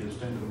 centimeters,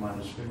 10 to the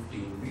minus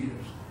 15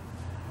 meters.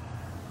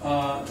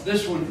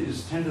 This one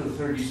is 10 to the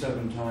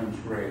 37 times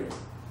greater.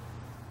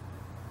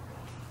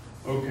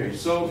 Okay,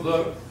 so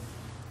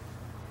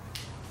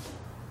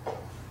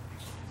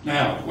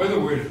now, whether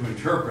we're to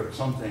interpret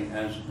something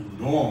as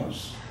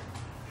enormous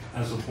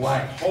as a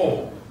black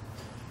hole,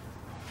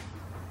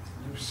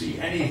 see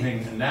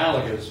anything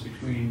analogous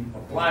between a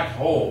black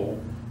hole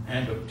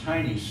and a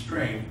tiny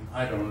string,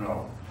 I don't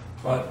know.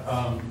 But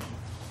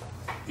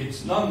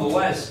it's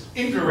nonetheless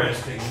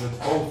interesting that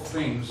both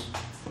things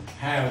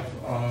have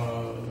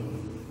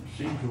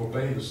seem to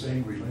obey the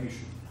same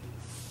relation.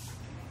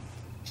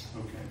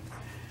 Okay.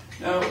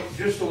 Now,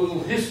 just a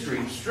little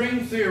history.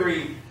 String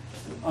theory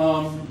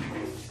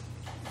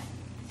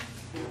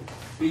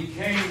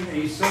became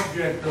a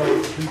subject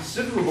of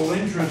considerable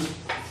interest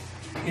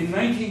in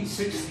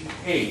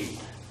 1968,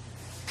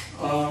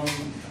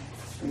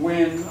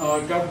 when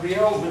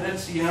Gabriele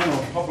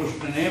Veneziano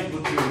published an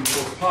amplitude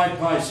for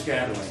pi-pi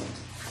scattering.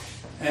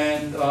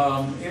 And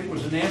it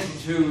was an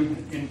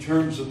amplitude in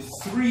terms of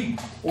 3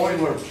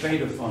 Euler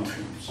beta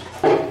functions.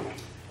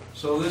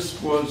 So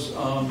this was,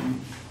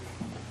 from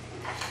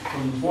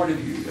the point of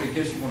view, I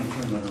guess you want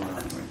to turn that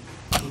around, right?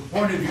 From the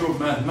point of view of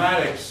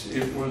mathematics,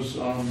 it was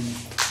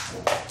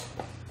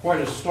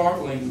quite a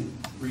startling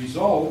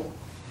result.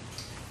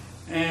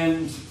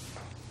 And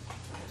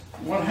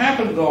what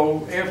happened,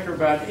 though, after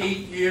about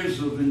 8 years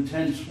of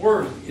intense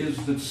work, is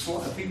that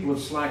people at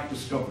SLAC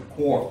discovered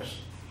quarks.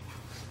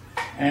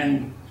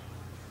 And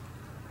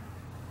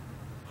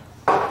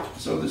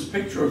so this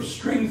picture of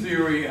string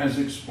theory as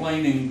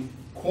explaining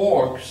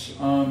quarks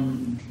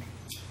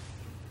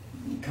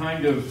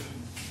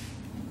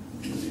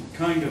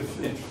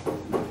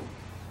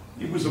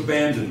it was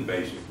abandoned,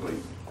 basically.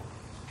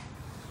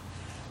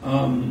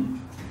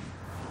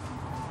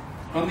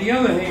 On the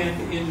other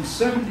hand, in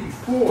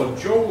 '74,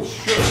 Joel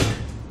Scherk,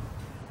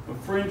 a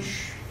French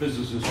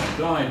physicist who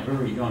died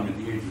very young at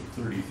the age of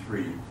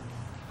 33,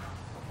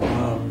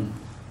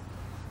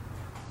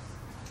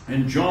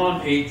 and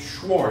John H.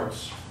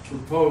 Schwartz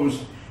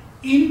proposed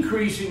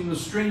increasing the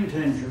string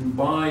tension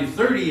by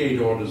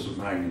 38 orders of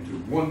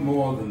magnitude, one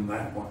more than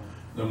that one,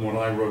 than what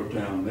I wrote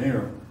down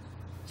there,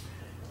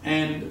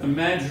 and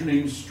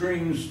imagining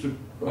strings to,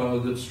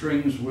 that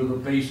strings were the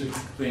basic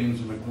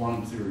things in the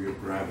quantum theory of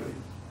gravity.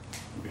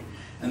 Okay.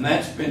 And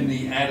that's been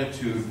the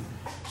attitude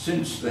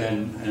since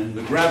then, and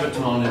the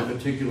graviton in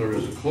particular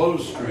is a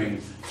closed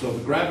string, so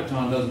the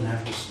graviton doesn't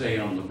have to stay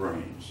on the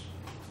branes.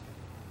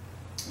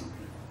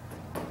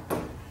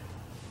 Okay.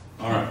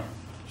 All right,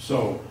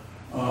 so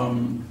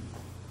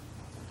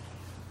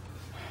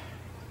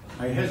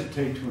I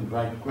hesitate to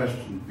invite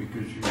questions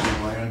because, you know,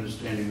 my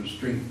understanding of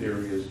string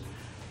theory is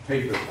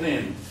paper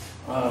thin.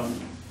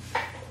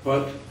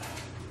 But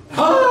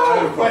I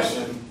have a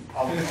question.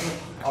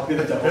 I'll be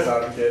the devil's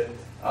advocate.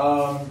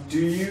 Do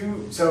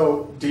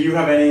you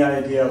have any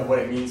idea of what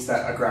it means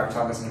that a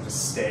graviton doesn't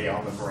just stay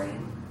on the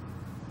brain?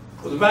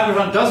 well, the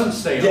graviton doesn't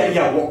stay on.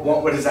 Yeah.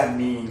 What does that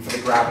mean for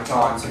the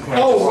graviton?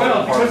 Oh,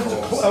 well,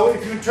 because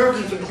if you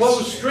interpret it as a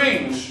closed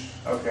string,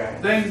 Okay.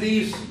 then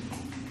these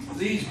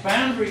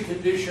boundary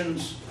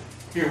conditions,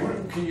 here,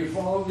 can you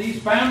follow?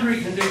 These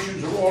boundary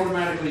conditions are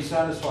automatically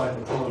satisfied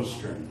with closed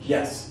strings.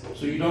 Yes.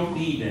 So you don't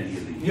need any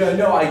of these. Yeah,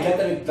 no, I get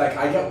that.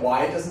 I get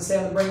why it doesn't stay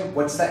on the brain.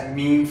 What does that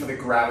mean for the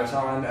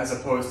graviton as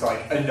opposed to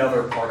like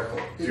another particle?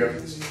 Do you have,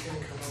 Because you can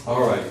come up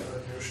All right.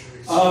 with a notion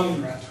of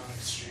graviton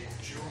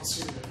exchange. You won't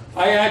see the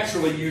I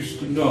actually used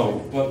to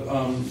know, but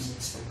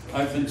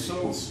I've been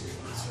so, as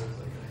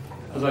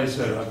I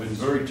said, I've been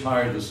very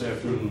tired this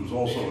afternoon. There was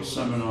also a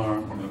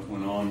seminar that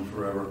went on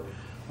forever.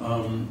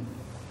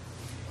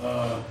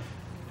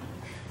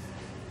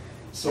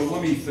 So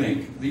let me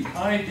think. The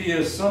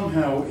idea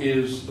somehow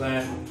is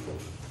that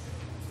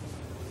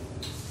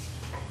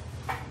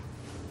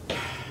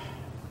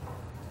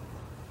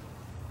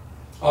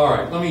all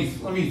right, let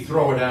me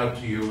throw it out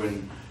to you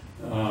and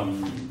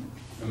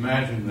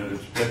imagine that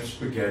it's wet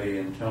spaghetti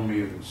and tell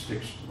me if it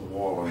sticks to the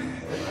wall or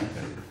not.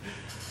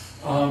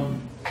 Right?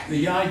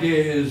 The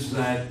idea is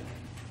that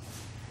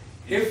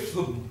if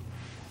the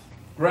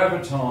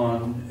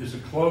graviton is a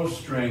closed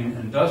string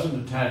and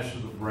doesn't attach to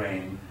the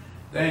brain,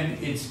 then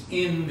it's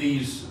in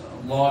these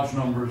large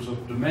numbers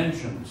of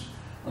dimensions.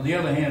 On the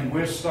other hand,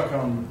 we're stuck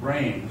on the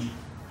brain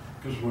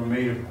because we're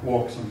made of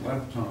quarks and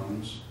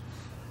leptons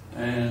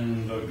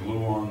and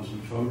gluons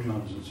and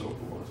photons and so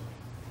forth.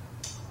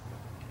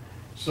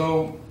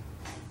 So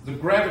the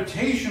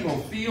gravitational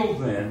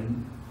field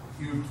then,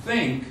 you'd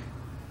think,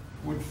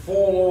 would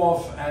fall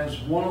off as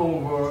 1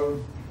 over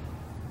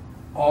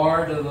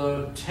r to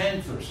the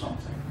 10th or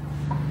something.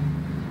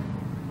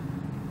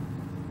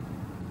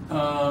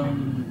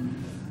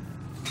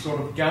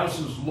 Sort of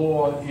Gauss's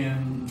law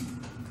in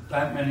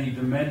that many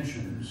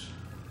dimensions.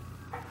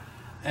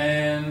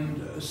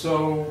 And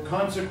so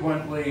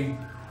consequently,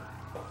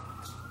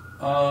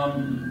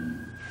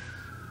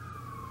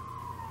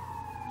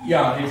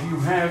 yeah, if you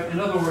have, in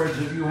other words,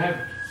 if you have,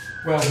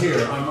 well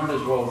here, I might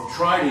as well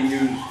try to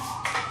use,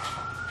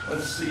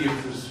 let's see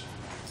if there's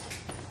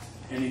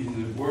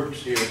anything that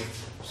works here.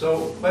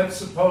 So let's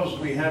suppose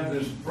we have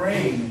this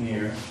brain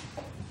here,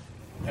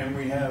 and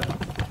we have,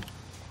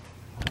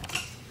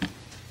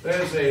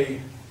 there's a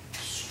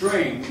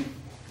string,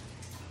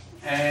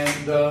 and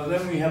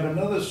then we have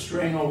another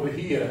string over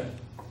here.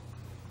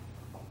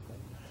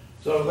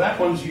 So that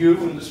one's you,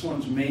 and this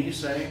one's me,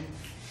 say.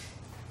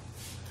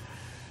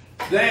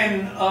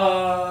 Then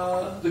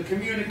the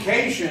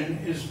communication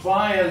is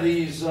via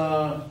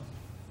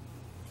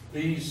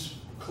these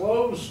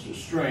closed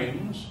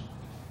strings,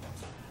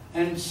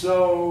 and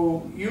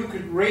so you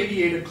could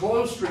radiate a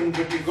closed string,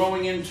 but you're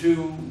going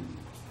into,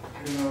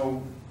 you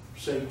know,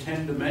 say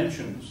 10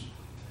 dimensions.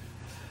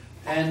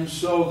 And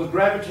so the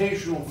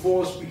gravitational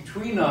force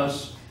between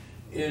us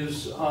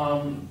is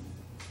m1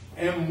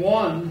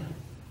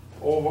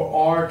 over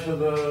r to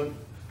the,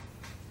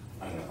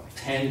 I don't know,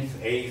 10th,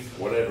 8th,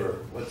 whatever,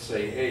 let's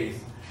say 8th.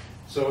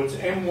 So it's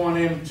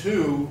m1,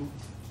 m2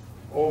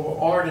 over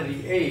r to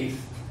the 8th.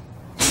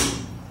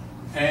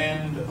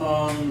 And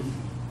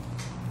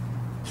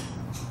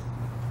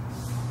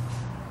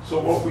so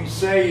what we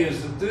say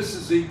is that this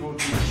is equal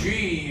to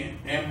g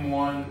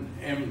m1,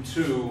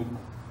 m2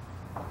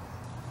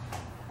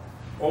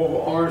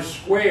 over r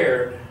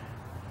squared.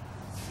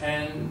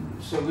 And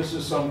so this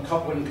is some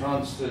coupling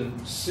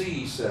constant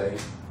c, say.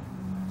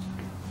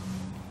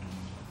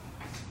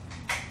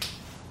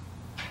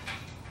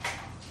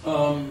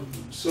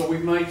 So we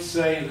might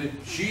say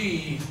that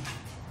g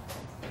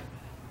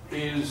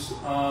is,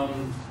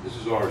 this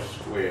is r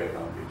squared,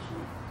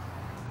 obviously.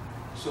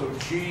 So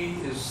g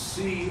is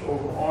c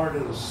over r to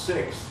the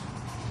 6th.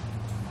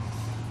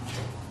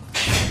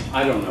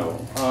 I don't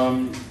know.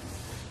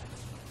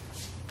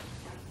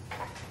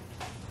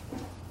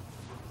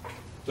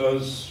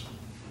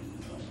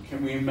 Can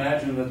we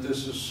imagine that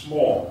this is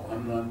small?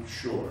 I'm not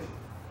sure.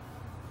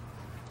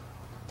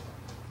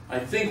 I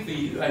think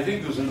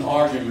there's an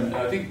argument.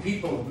 I think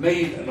people have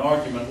made an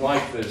argument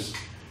like this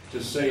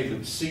to say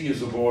that c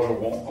is of order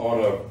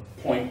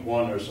 0.1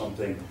 or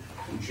something,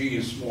 and g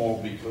is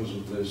small because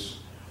of this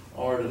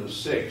r to the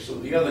 6th.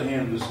 On the other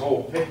hand, this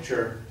whole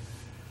picture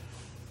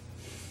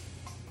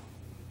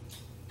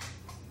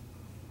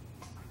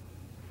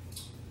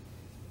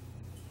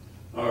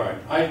all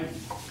right.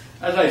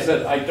 As I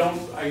said, I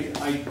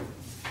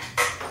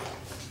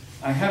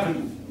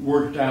haven't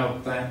worked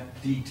out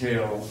that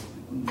detail.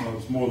 Well,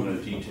 it's more than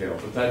a detail,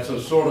 but that's a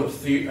sort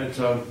of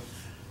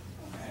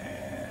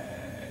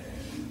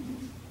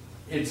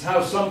it's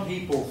how some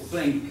people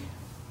think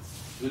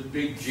that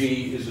big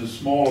G is as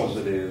small as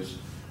it is.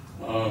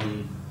 But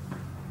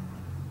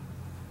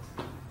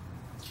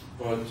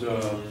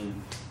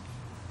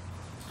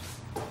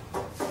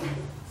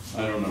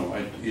I don't know.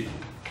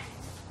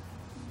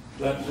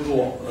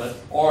 that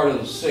r to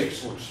the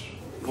 6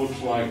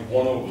 looks like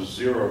 1 over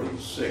 0 to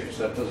the 6.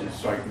 That doesn't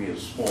strike me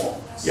as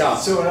small. Yeah.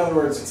 So in other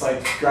words, it's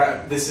like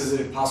this is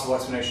a possible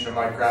explanation of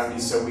why gravity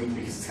is so weak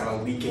because it's kind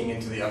of leaking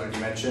into the other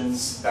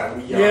dimensions that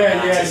we are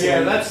accessing.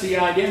 Yeah. That's the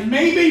idea.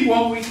 Maybe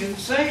what we can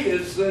say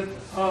is that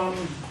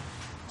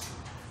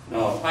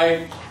no,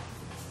 I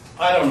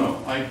don't know.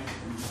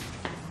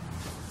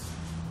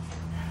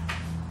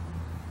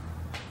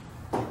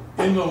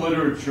 In the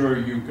literature,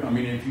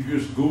 if you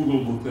just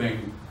Google the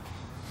thing,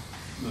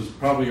 there's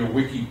probably a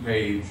wiki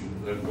page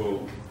that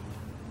will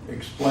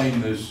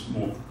explain this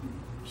more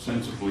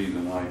sensibly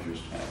than I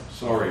just have.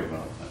 Sorry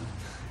about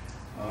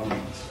that.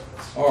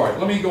 All right,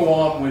 let me go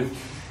on with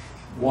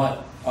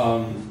what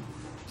I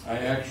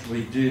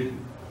actually did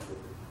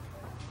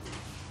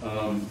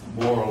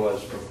more or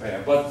less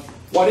prepare. But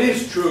what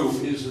is true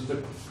is that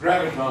the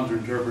gravitons are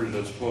interpreted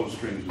as closed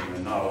strings and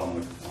they're not on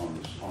the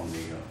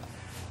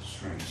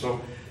string.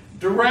 So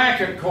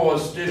Dirac, of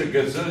course, did a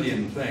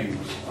gazillion things.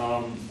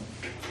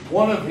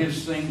 One of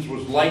his things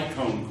was light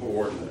cone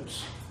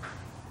coordinates.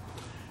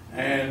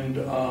 And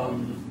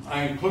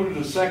I included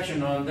a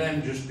section on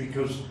them just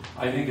because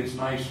I think it's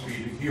nice for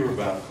you to hear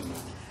about them.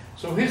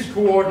 So his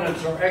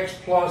coordinates are x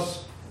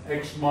plus,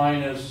 x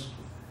minus,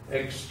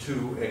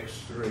 x2,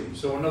 x3.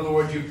 So in other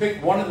words, you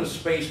pick one of the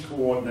space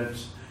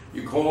coordinates,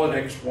 you call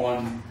it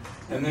x1,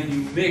 and then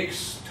you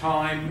mix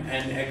time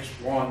and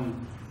x1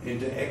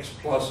 into x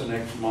plus and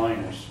x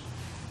minus.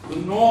 The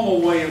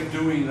normal way of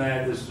doing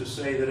that is to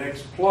say that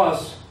x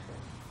plus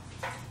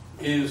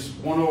is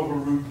 1 over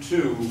root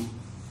 2,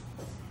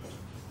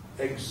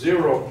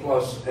 x0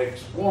 plus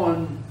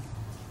x1,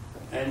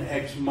 and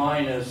x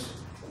minus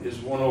is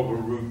 1 over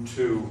root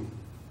 2,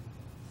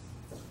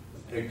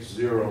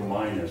 x0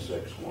 minus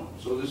x1.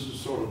 So this is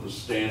sort of the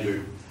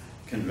standard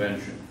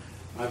convention.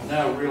 I've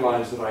now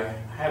realized that I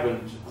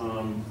haven't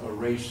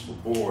erased the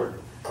board,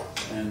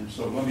 and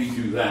so let me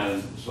do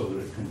that so that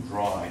it can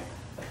dry.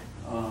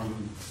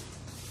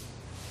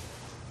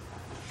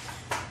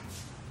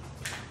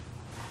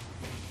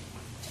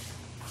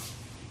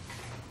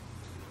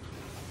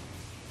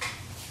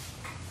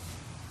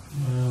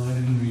 Well, I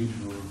didn't mean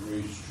to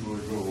erase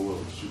George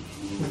Orwell's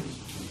rules.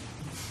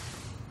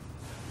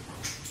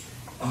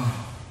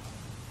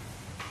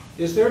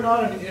 Is there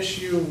not an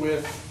issue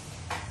with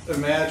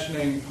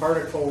imagining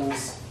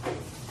particles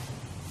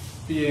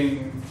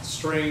being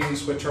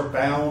strings which are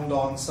bound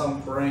on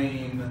some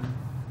brane?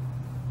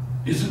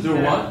 Isn't there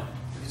what?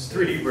 If it's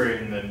 3D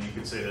brain, then you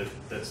could say that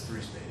that's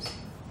 3 space.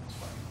 That's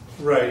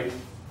fine. Right.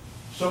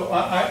 So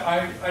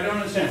I don't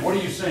understand. What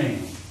are you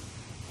saying?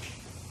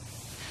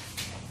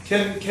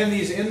 Can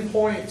these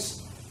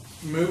endpoints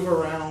move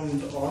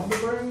around on the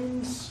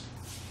branes?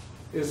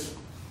 Is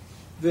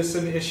this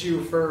an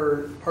issue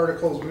for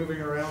particles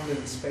moving around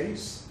in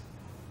space?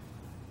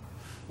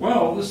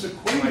 Well, this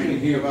equation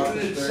here, what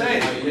did it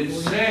say? It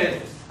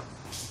said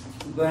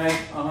that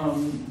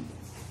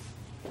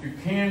you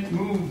can't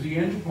move the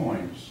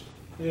endpoints.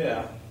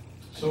 Yeah.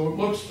 So it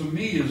looks to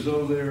me as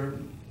though they're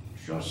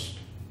just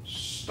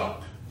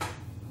stuck.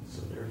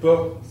 So they're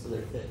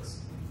fixed.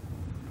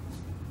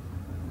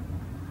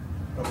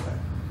 Okay.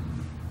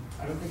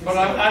 But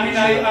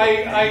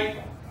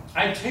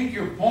I take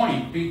your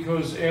point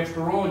because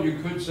after all, you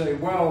could say,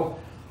 well,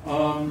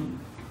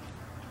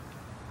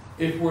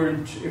 if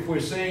we're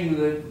saying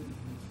that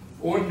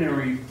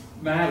ordinary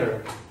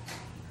matter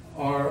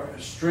are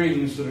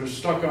strings that are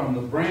stuck on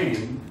the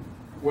brane,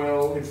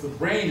 well, if the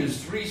brane is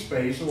 3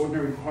 space,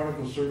 ordinary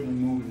particles certainly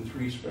move in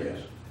 3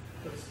 space.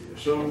 Yeah.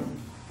 So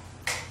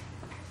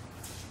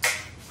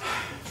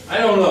I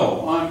don't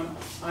know.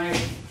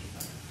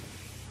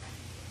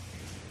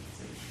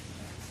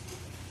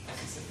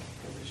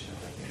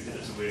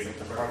 There's a way to make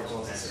the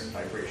particles in a certain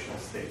vibrational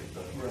state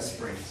of the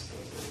springs.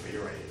 But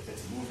you're right, if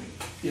it's moving.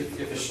 If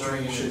The a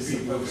string string should is be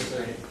supposed to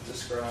moving.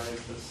 describe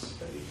the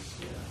space,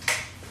 Yeah.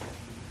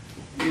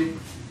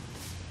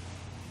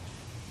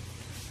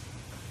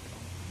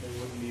 they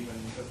wouldn't even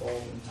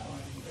evolve in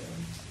time then,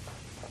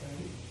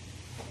 right?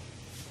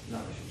 No,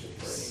 they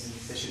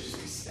should just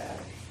be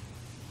static.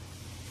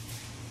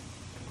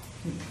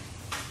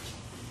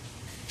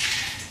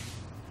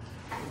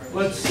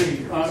 Let's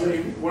see.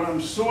 What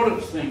I'm sort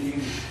of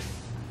thinking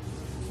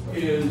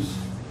is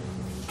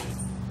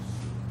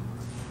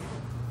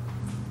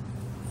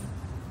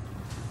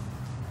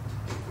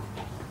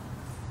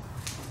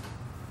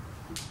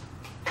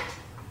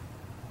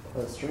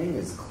Well, the string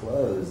is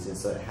closed, and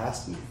so it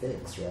has to be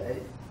fixed,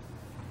 right?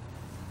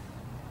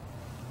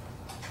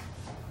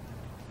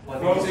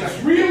 well,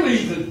 it's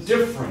really the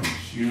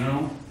difference, you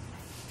know.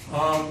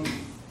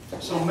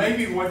 So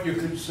maybe what you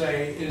could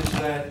say is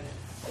that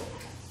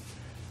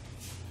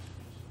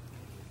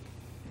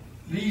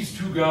these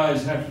two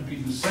guys have to be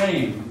the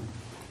same,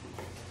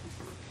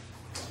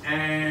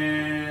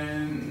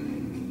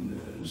 and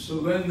so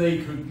then they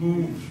could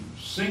move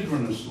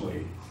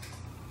synchronously.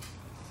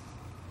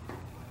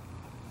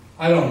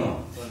 I don't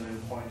know. An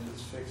endpoint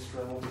is fixed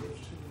relative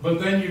to. But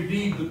then you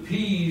need the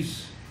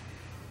p's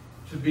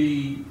to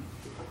be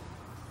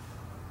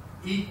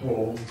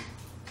equal,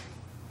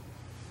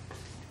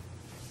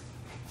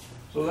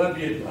 so that'd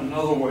be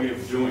another way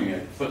of doing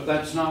it, but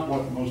that's not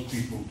what most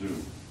people do.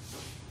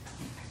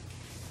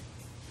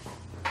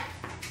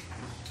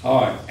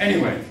 All right,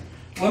 anyway,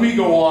 let me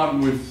go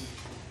on with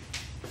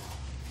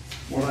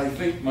what I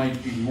think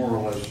might be more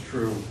or less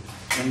true,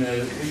 and that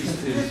at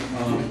least is,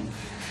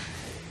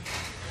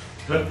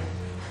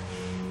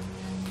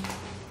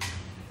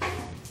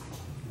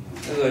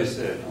 as I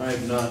said, I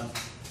have not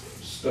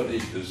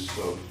studied this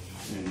stuff.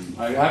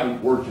 I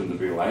haven't worked in the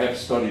field. I have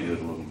studied it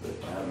a little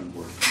bit. I haven't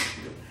worked in the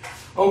field.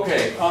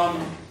 Okay,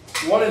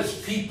 what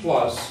is P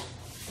plus?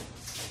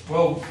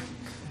 Well,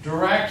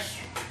 Dirac's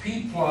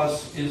P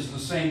plus is the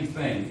same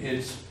thing.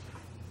 It's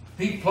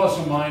P plus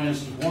or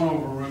minus 1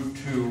 over root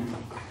 2,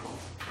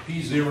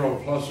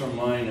 P0 plus or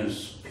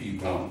minus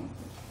P1.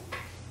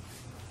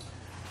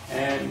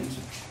 And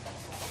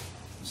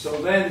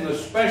so then the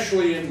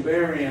specially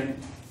invariant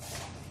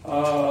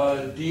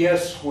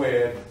ds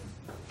squared.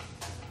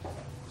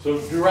 So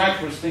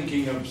Dirac was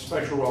thinking of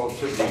special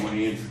relativity when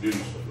he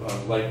introduced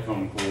light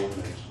cone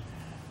coordinates.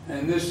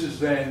 And this is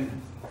then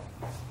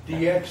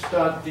dx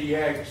dot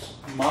dx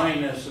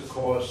minus, of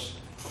course,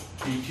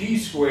 dt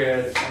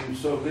squared. And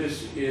so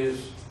this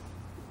is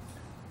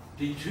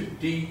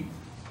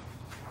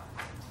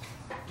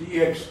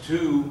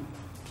dx2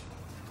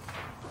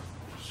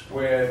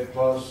 squared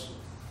plus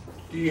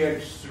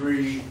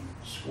dx3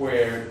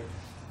 squared.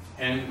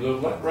 And the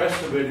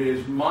rest of it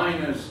is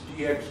minus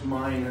dx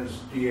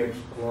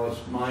plus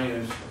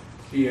minus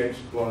dx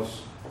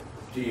plus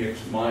dx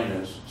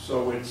minus.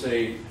 So it's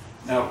a,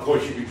 now of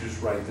course you could just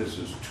write this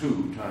as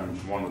 2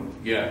 times 1 of them.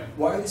 Yeah.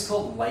 Why are these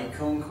called light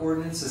cone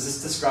coordinates? Is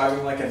this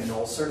describing like a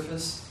null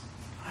surface?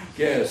 I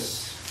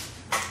guess.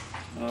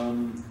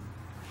 I'm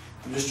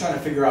just trying to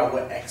figure out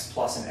what x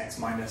plus and x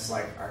minus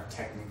like are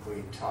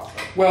technically taught.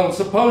 Well,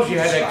 suppose you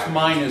had x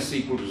minus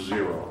equal to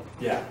 0.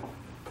 Yeah.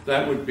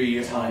 That would be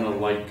on a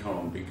light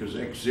cone because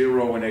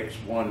x0 and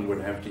x1 would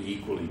have to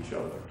equal each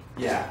other.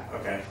 Yeah,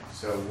 okay.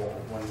 So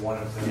when one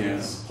of them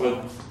is...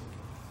 But,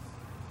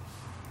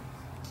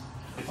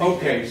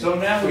 okay, so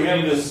now we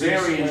have this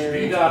variance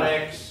b dot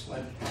x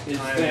is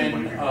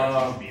then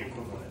be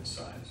equivalent in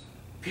size.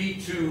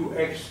 p2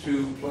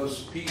 x2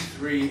 plus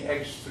p3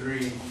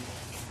 x3.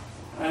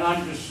 And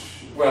I'm just,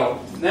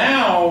 well,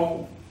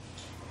 now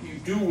you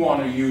do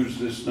want to use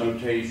this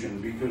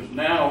notation because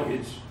now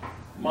it's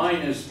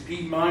minus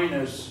p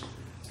minus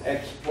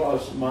x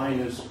plus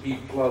minus p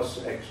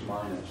plus x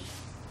minus.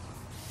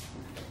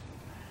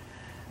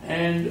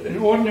 And in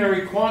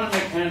ordinary quantum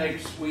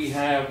mechanics, we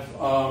have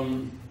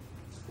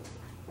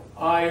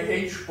I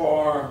h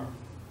bar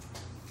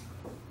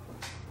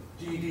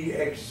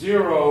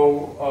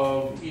ddx0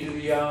 of e to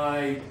the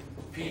I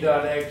p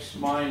dot x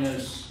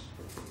minus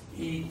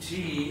et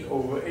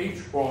over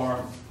h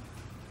bar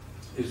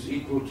is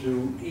equal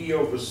to e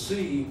over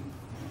c.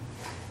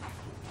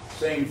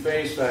 Same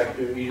phase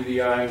factor, e to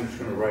the I, I'm just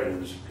going to write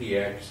it as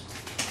px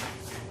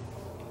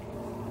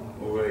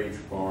over h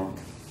bar.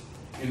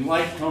 In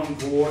light cone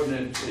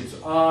coordinates, it's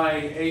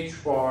I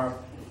h bar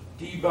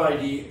d by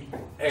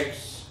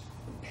dx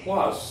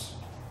plus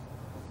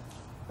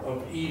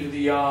of e to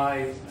the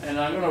I, and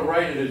I'm going to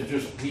write it as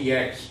just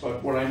px,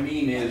 but what I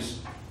mean is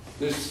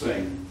this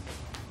thing.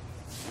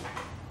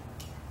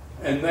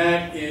 And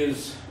that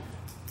is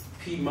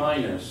p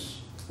minus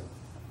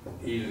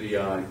e to the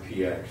I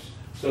px.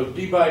 So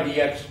d by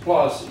dx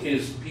plus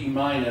is p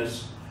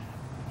minus.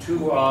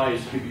 2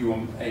 i's give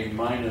you a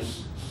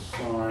minus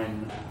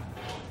sign,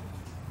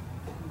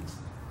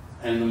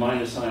 and the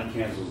minus sign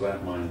cancels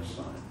that minus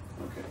sign.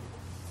 Okay.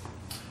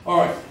 All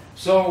right.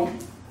 So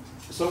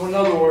in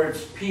other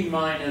words, p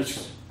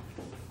minus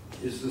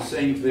is the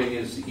same thing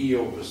as e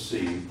over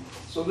c.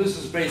 So this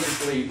is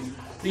basically,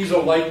 these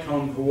are light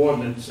cone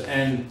coordinates,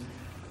 and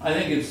I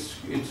think it's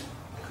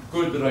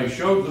good that I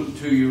showed them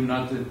to you,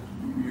 not that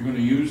you're going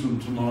to use them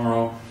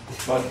tomorrow,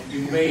 but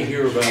you may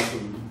hear about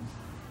them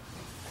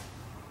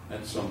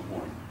at some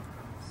point.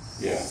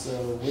 Yeah. So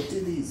what do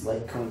these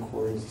light cone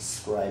coordinates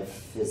describe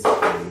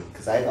physically?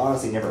 Because I've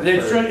honestly never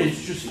It's heard.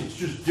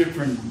 just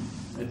different,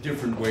 a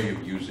different way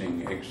of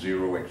using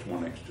x0,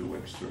 x1,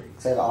 x2, x3.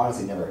 Because I've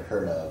honestly never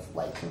heard of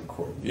light cone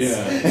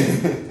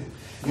coordinates. Yeah.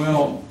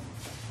 Well,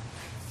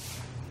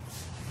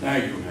 now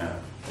you have.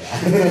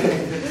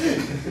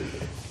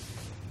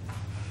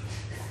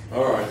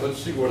 All right, let's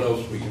see what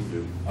else we can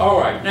do. All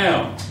right,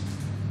 now,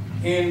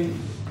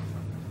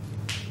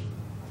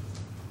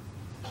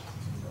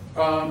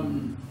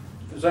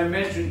 as I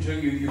mentioned to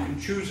you, you can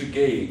choose a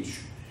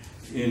gauge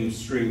in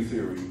string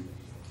theory.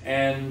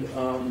 And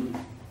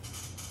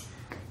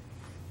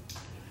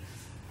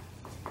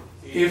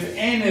if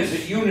n is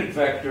a unit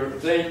vector,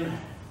 then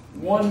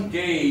one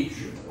gauge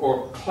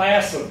or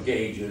class of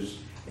gauges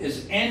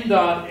is n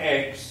dot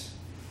x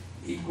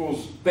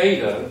equals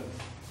beta.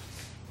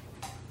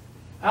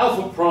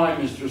 Alpha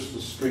prime is just the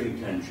string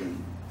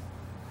tension,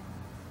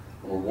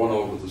 or 1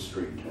 over the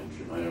string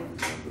tension. I don't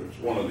remember. It's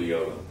one or the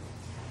other.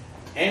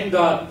 N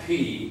dot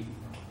p,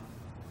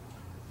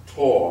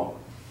 tau,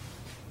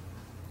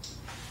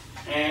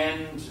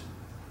 and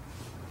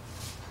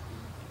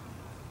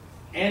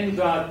n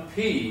dot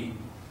p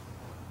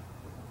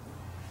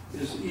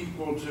is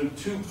equal to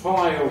 2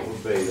 pi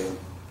over beta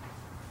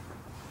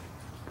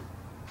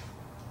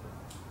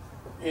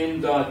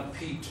n dot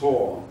p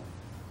tau.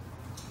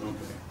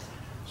 Okay.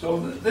 So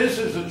this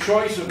is a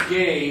choice of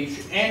gauge.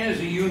 N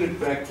is a unit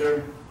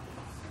vector.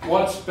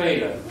 What's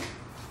beta?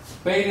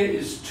 Beta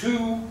is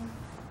 2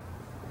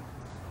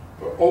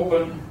 for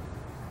open,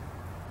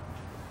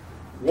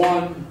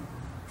 1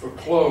 for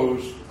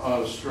closed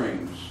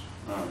strings.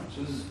 All right,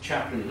 so this is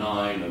chapter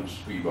 9 of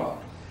Spivak.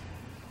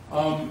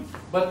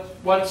 But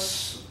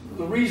what's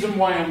the reason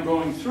why I'm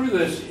going through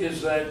this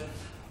is that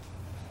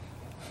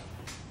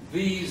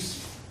this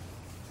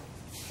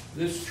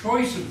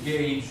choice of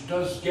gauge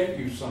does get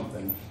you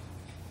something.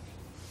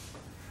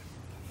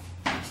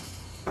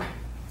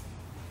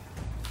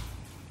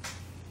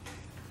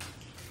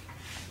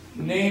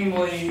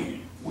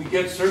 Namely, we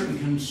get certain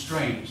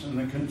constraints, and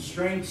the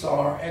constraints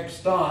are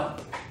x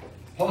dot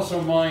plus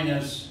or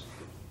minus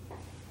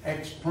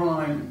x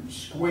prime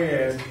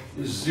squared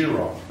is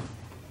 0.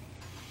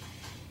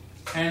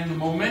 And the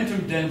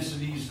momentum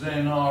densities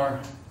then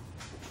are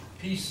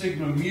p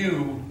sigma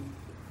mu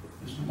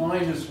is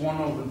minus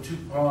 1 over 2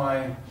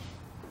 pi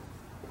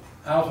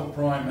alpha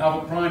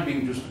prime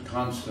being just a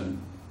constant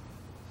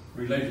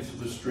related to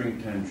the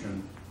string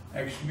tension,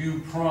 x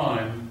mu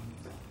prime,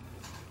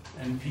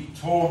 and p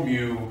tau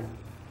mu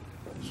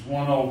is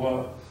 1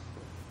 over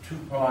 2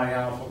 pi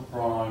alpha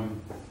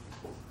prime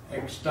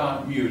x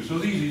dot mu. So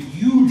these are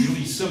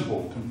hugely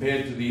simple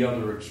compared to the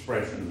other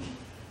expressions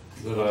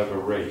that I've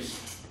erased.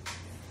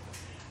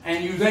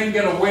 And you then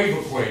get a wave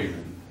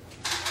equation.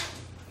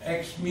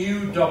 X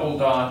mu double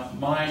dot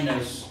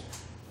minus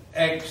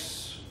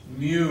x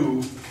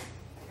mu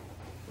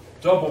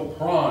double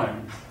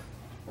prime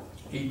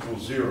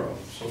equals 0.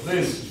 So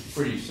this is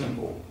pretty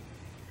simple.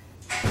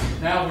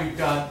 Now we've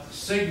got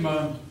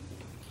sigma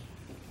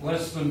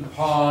less than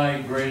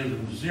pi greater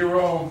than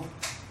 0.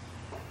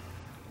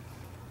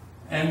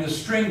 And the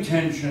string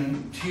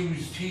tension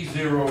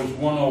T0 is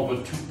 1 over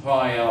 2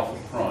 pi alpha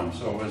prime.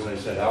 So as I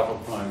said,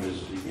 alpha prime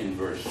is the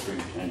inverse string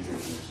tension in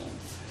a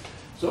sense.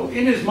 So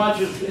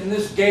inasmuch as in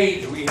this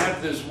gauge we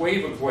have this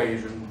wave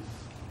equation,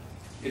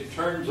 it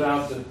turns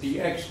out that the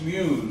x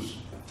mu's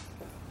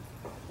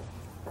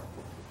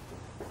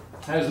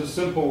has a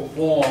simple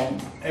form,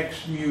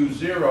 x mu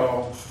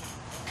 0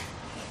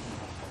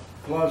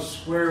 plus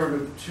square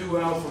root of 2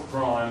 alpha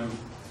prime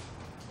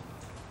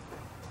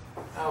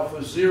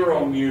alpha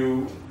 0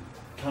 mu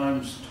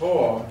times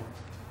tau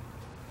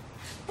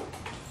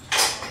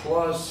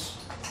plus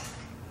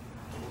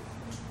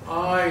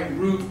I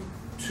root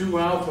 2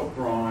 alpha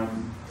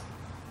prime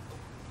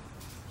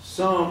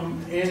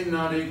sum n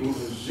not equal to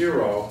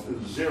 0,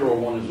 because 0,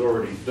 1 is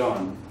already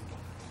done,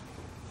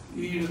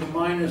 e to the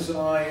minus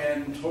I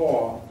n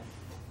tau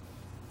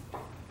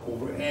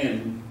over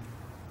n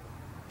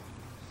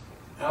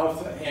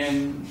alpha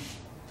n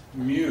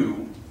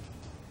mu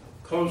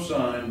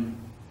cosine,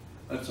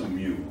 that's a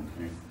mu,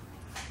 okay,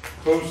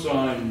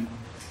 cosine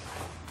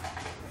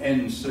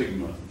n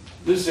sigma.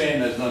 This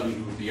n has nothing to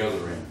do with the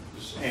other n.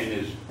 This n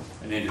is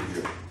an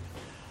integer.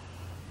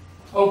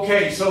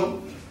 Okay,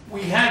 so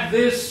we have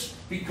this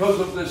because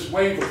of this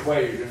wave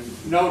equation.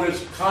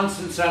 Notice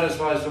constant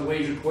satisfies the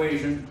wave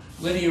equation,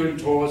 linear and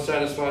tau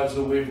satisfies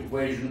the wave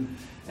equation,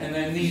 and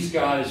then these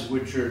guys,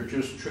 which are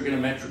just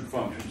trigonometric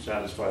functions,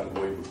 satisfy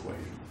the wave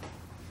equation.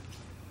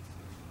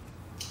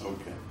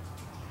 Okay.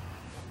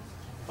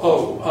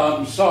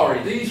 Oh,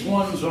 sorry, these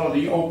ones are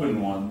the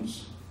open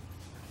ones.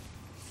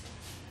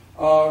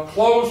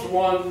 Closed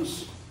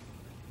ones,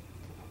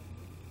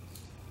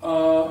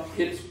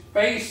 it's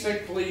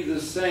basically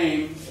the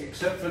same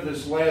except for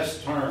this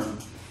last term,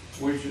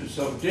 which is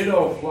so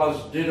ditto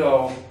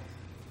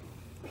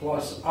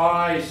plus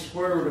I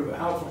square root of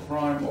alpha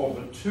prime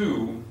over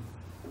 2,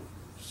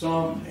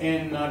 sum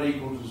n not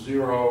equal to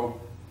 0,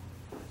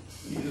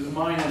 e to the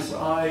minus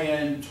I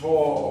n tau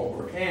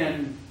over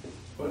n,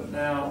 but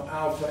now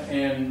alpha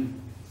n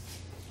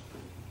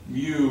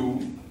mu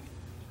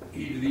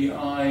e to the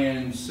I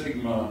n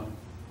sigma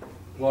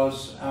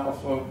plus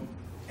alpha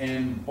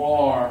n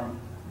bar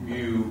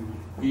mu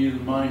e to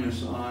the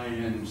minus I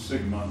n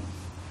sigma.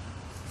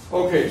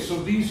 Okay,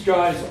 so these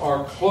guys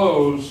are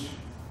closed,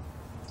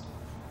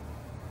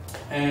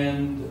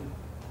 and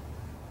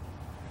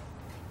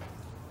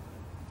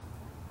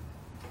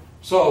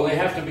so they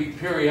have to be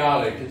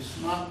periodic. It's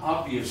not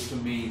obvious to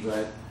me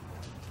that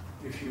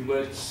if you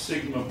let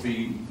sigma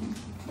be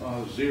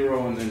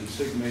 0 and then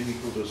sigma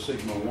equal to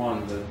sigma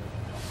 1, that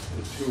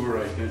the two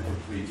are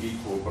identically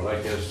equal, but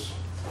I guess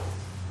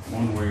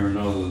one way or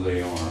another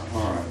they are.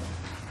 All right.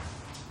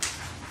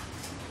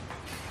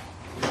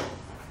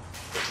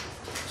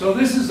 So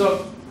this is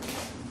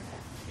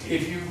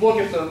if you look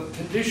at the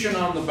condition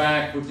on the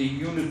back with the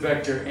unit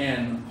vector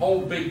n,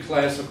 whole big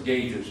class of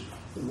gauges.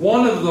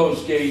 One of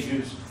those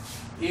gauges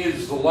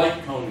is the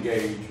light cone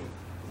gauge,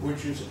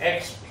 which is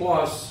x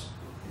plus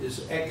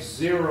is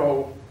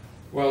x0,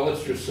 well,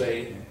 let's just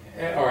say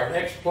all right,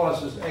 x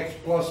plus is x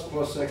plus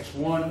plus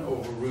x1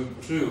 over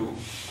root 2,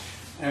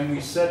 and we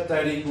set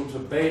that equal to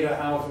beta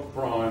alpha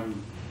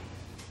prime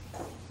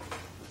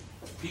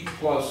p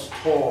plus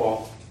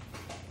tau,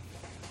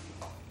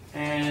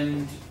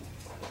 and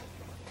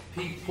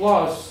p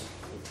plus,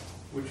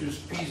 which is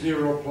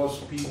p0 plus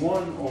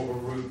p1 over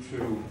root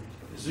 2,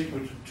 is equal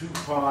to 2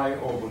 pi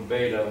over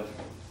beta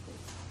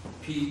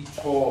p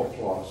tau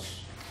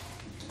plus.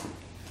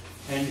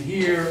 And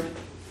here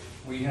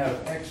we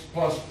have x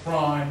plus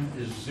prime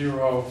is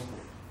 0,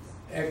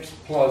 x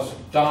plus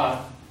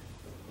dot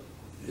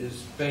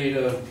is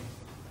beta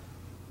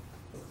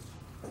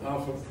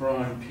alpha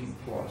prime p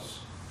plus.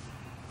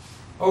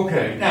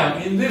 Okay, now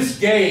in this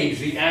gauge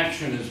the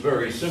action is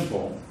very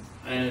simple,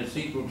 and it's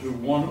equal to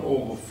 1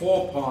 over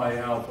 4 pi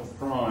alpha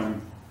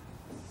prime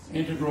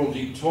integral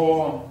d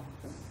tau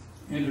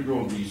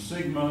integral d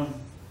sigma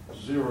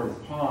 0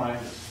 pi,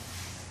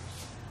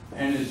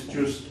 and it's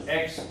just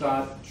x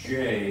dot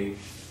j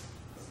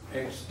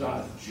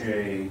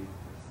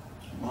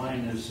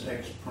minus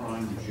x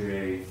prime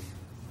j.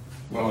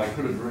 Well, I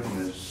could have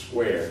written it as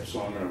squared,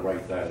 so I'm going to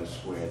write that as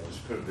squared. This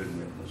could have been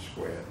written as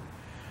squared.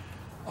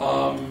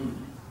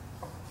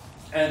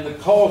 And the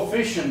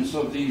coefficients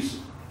of these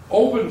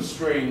open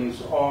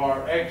strings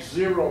are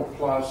x0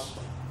 plus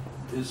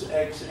is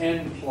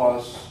xn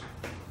plus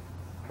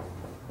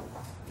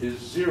is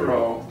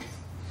 0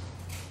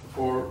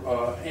 for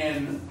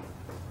n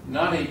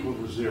not equal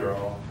to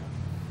 0.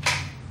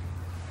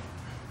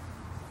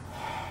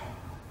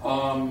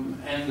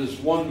 And there's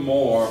one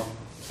more,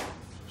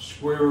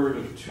 square root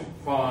of 2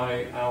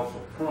 pi alpha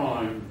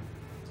prime.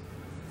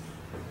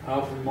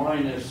 Alpha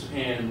minus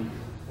n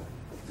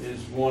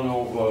is 1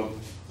 over,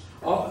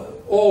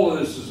 all of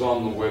this is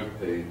on the web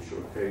page,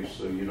 okay,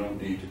 so you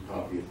don't need to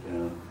copy it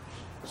down.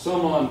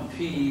 Sum on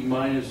p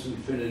minus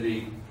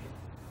infinity,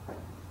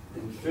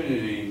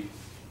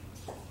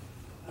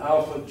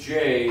 alpha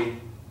j,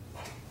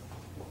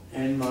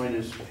 n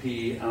minus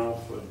p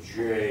alpha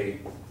j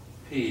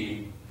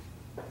p,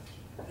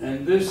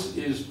 and this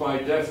is by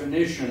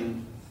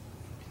definition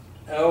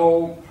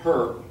L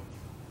perp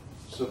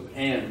sub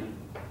n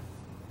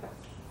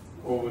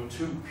over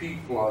 2p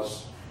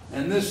plus,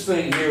 and this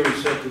thing here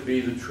is said to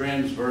be the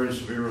transverse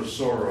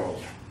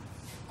Virasoro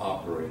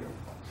operator,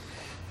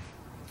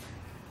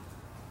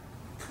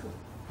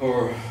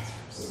 or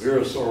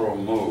Virasoro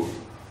mode.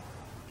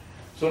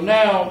 So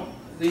now,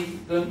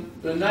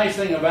 the nice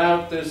thing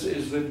about this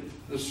is that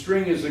the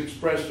string is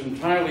expressed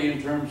entirely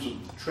in terms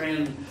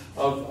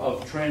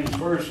of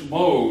transverse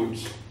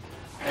modes,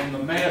 and the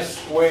mass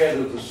squared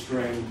of the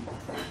string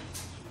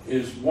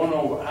is 1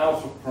 over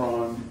alpha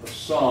prime, a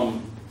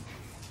sum,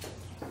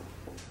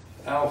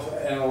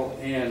 alpha L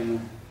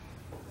n,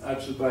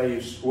 that's the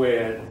value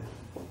squared,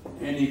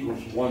 n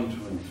equals 1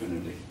 to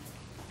infinity.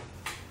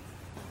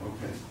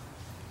 Okay.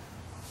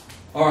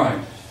 All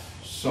right,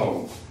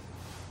 so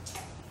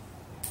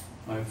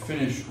I've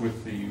finished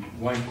with the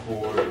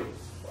whiteboard.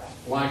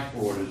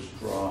 Blackboard is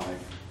dry.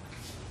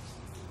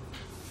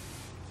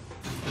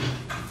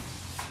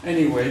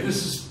 Anyway,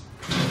 this is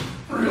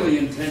really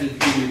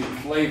intended to give you the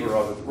flavor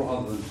of it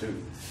rather than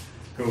to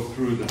go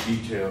through the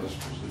details,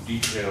 because the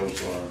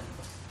details are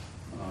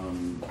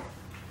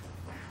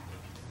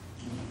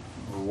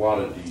a lot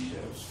of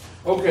details.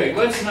 Okay,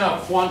 let's now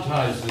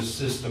quantize this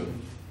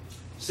system.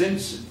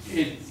 Since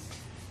it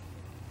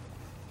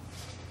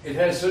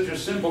has such a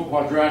simple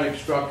quadratic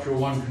structure,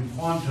 one can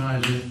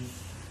quantize it.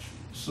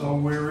 So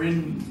we're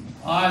in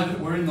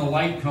the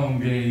light cone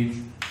gauge,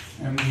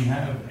 and we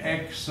have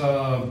x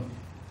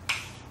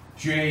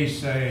j,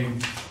 say,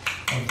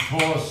 of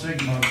tau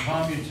sigma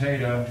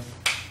commutator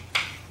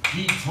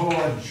p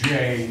tau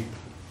j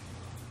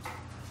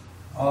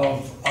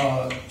of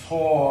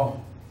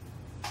tau,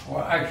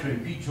 or actually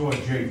p tau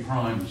j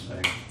prime,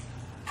 say,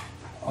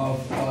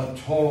 of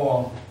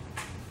tau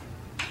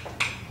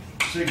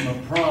sigma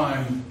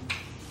prime,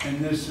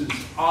 and this is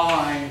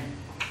I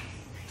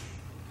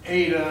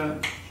eta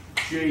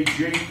j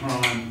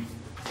prime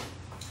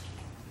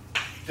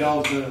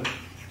delta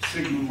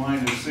sigma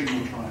minus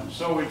sigma prime.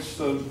 So it's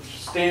the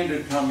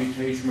standard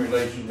commutation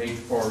relation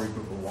h bar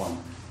equal to 1.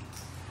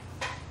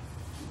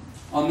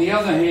 On the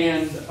other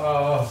hand,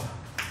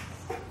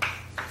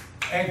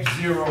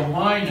 x0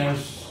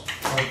 minus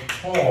of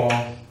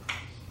tau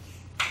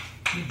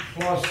p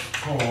plus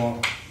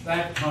tau,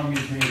 that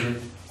commutator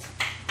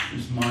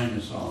is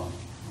minus r.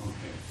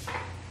 Okay.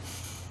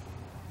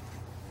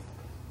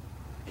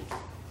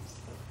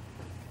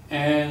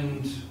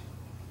 And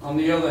on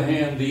the other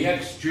hand, the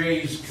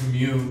xj's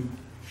commute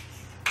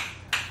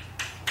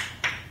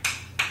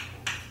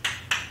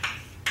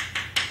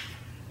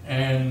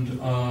and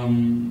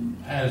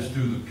as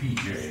do the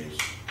pj's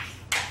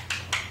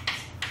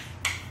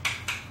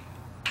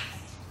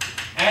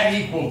at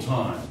equal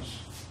times.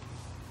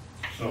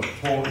 So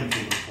tau equal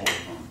to tau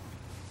time.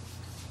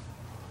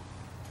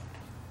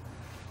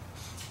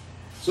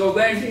 So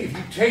then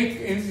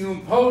if you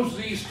impose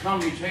these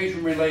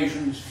commutation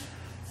relations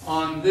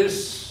on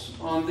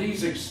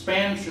these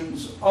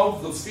expansions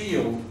of the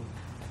field,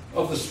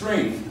 of the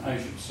string, I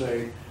should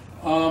say,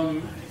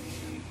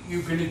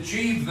 you can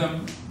achieve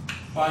them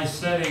by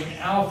setting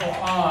alpha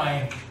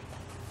I.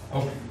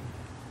 Okay.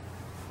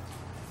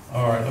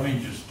 All right, let me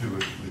just do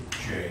it with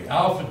J.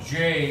 Alpha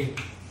J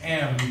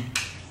M,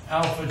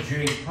 alpha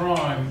J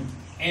prime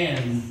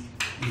N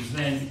is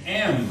then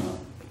M,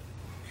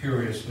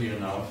 curiously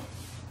enough,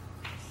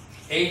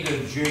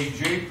 eta J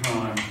J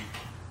prime,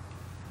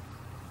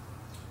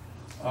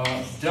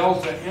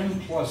 delta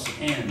M plus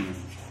N,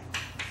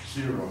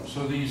 0.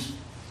 So these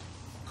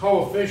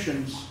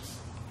coefficients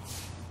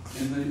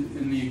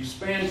in the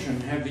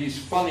expansion have these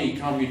funny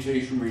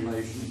commutation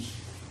relations.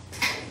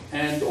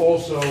 And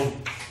also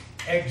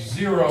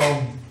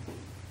x0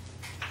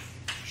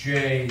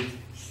 j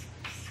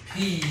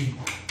p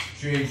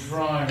j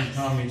prime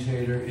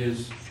commutator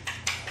is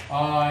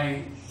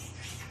I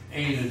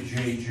eta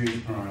j j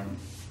prime.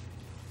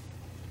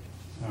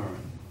 All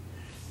right.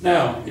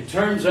 Now, it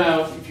turns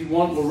out if you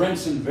want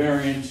Lorentz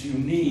invariance, you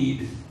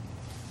need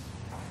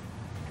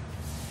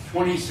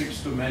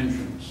 26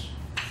 dimensions.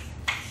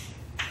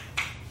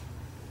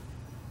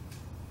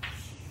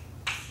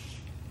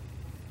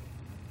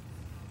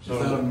 Is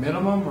that a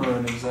minimum or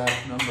an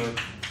exact number?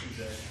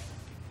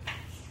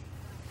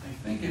 I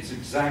think it's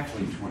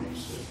exactly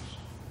 26.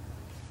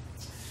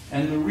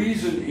 And the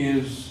reason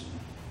is,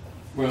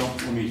 well,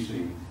 let me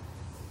see.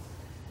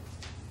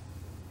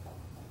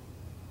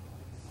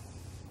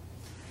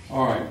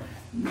 All right.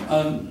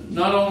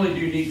 Not only do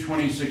you need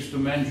 26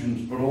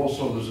 dimensions, but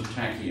also there's a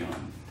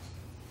tachyon.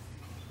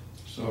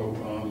 So,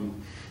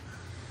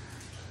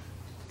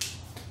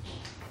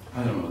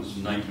 I don't know, this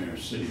is Nightmare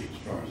City as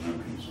far as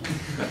I'm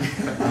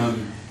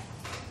concerned.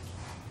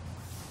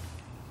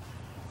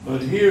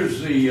 But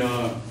here's the,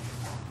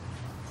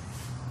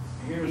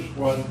 here's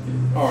what,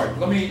 all right,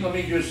 let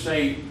me just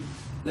say,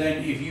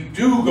 then if you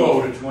do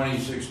go to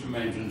 26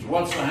 dimensions,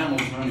 what's the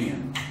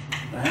Hamiltonian?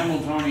 The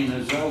Hamiltonian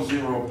is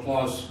L0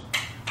 plus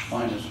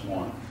minus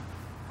 1.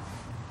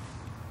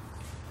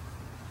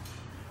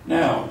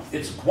 Now,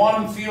 it's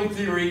quantum field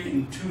theory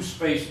in two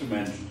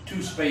space-time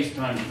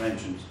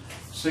dimensions,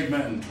 sigma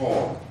and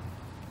tau.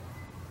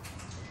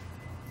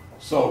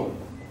 So,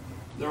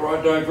 there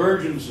are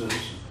divergences,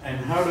 and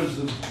how do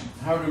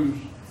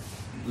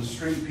the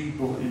string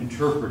people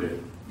interpret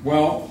it?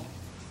 Well,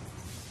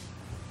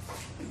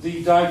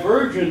 the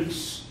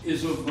divergence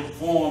is of the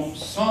form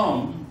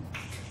sum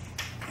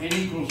n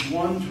equals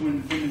 1 to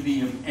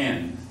infinity of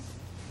n.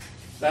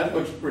 That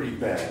looks pretty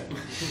bad.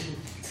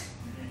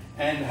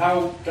 And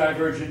how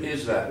divergent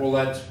is that? Well,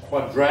 that's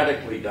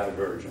quadratically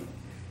divergent.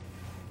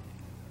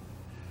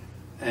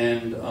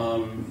 And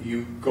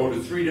you go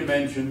to 3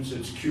 dimensions,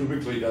 it's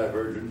cubically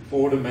divergent.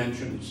 4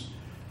 dimensions,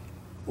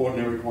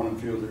 ordinary quantum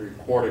field theory,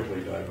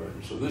 quartically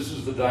divergent. So this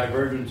is the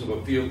divergence of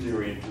a field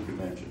theory in 2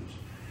 dimensions.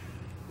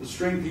 The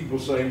string people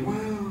say,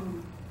 well,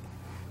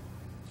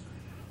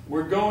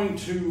 we're going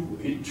to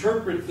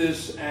interpret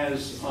this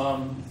as,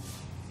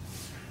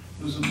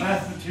 there's a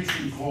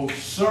mathematician called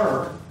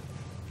Sir,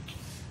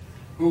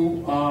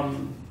 who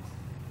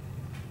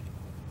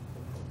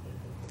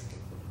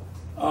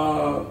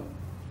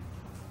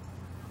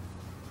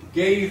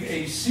gave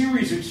a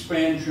series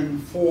expansion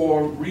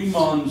for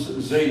Riemann's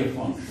zeta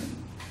function.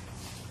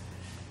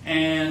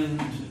 And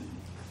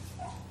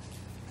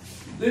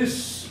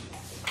this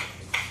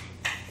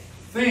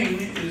thing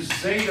is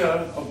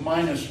zeta of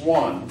minus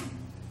 1.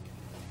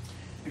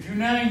 If you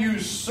now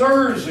use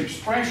Sir's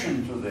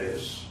expression for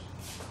this,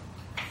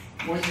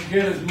 what you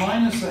get is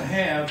minus a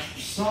half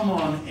sum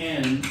on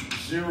n,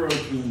 0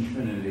 to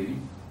infinity,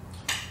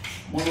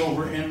 1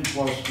 over n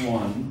plus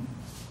 1.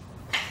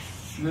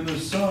 And then the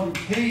sum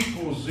k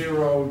equals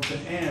 0 to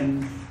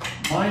n,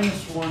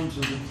 minus 1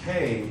 to the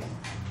k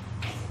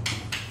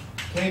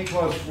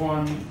plus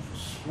 1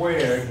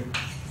 squared,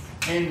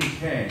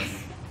 nk.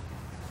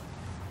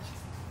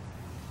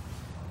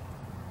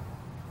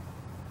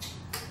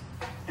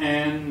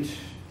 And,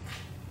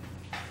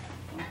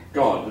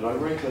 God, did I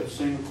write that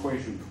same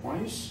equation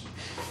twice?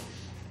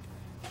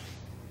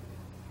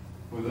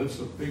 Well, that's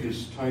the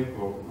biggest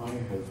typo I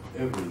have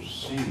ever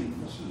seen.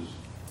 This is,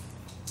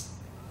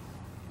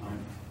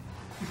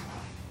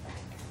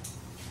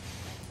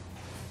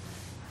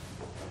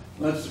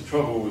 that's the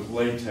trouble with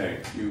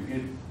LaTeX. You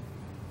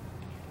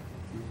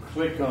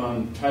click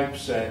on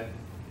typeset,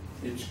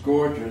 it's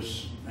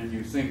gorgeous, and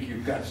you think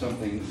you've got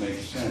something that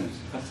makes sense.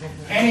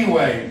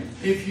 Anyway,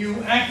 if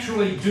you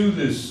actually do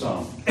this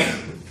sum,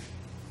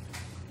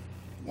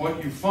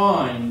 what you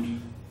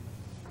find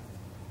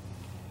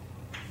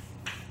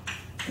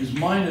is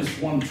minus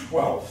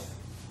 1/12.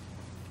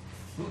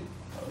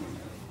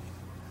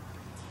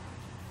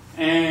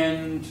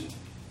 And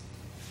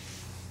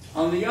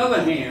on the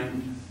other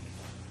hand,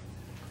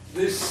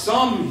 this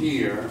sum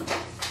here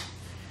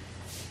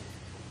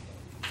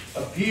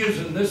appears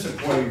in this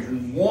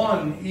equation.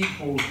 1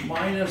 equals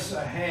minus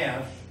a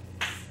half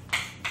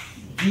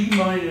d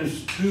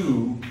minus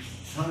 2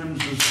 times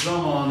the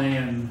sum on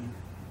n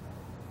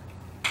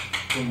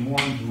from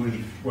 1 to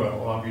infinity.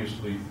 Well,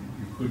 obviously,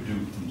 you could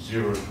do from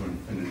 0 to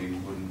infinity.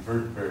 It wouldn't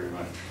hurt very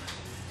much.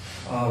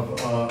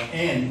 of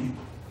n.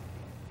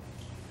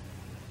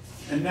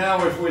 And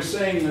now if we're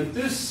saying that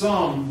this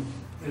sum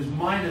is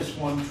minus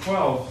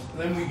 1/12,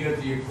 then we get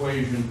the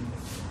equation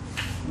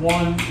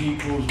 1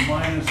 equals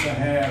minus a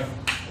half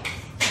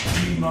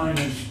d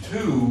minus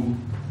 2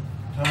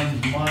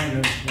 times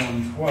minus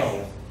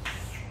 1/12.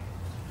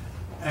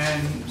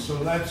 And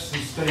so that's the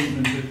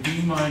statement that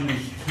d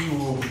minus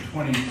 2 over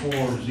 24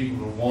 is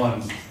equal to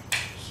 1,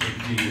 so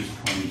d is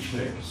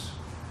 26.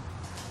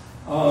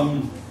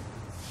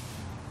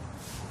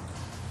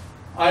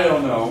 I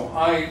don't know.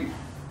 I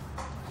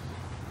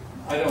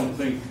don't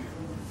think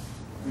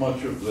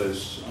much of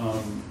this.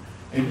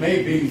 It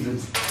may be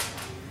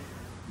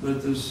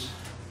that there's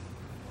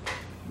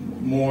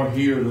more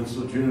here that's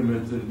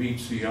legitimate than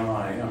meets the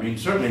eye. I mean,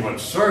 certainly what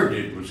Sir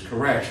did was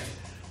correct,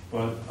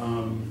 but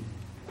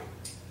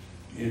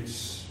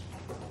it's,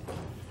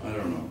 I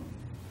don't know.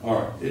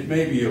 All right, it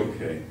may be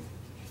okay.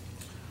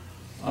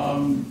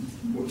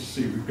 Let's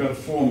see, we've got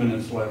 4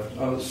 minutes left.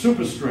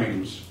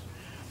 Superstrings.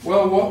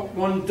 Well, what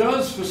one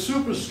does for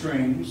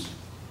superstrings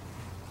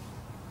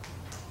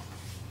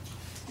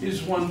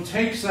is one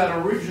takes that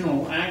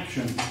original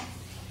action.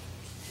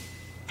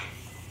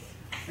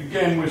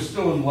 Again, we're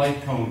still in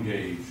light cone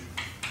gauge.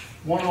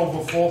 1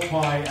 over 4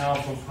 pi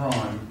alpha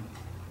prime.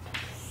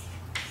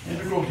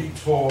 Integral d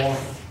tau,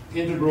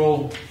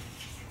 integral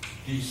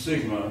d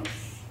sigma,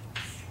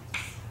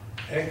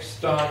 x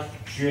dot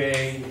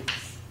j,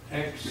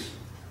 x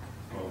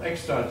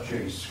dot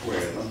j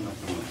squared. I'm not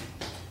going to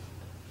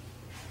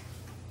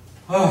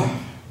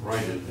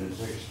write it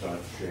as x dot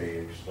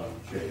j.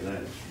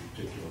 That is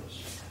ridiculous.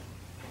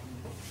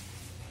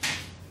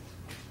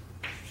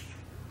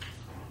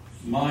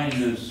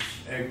 Minus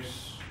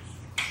x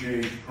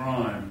j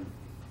prime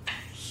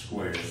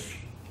squared.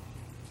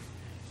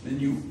 Then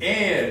you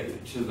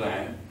add to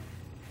that,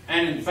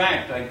 and in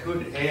fact I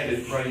could add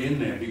it right in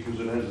there because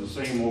it has the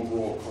same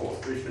overall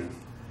coefficient.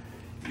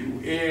 You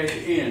add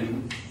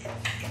in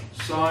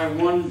psi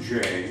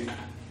 1j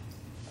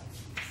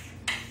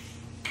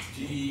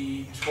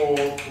d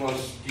tau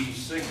plus d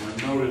sigma.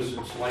 Notice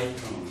it's light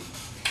cone.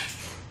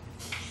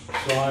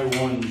 Psi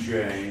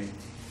 1j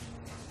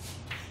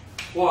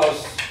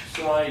plus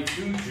psi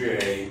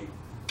 2j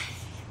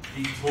d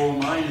tau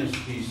minus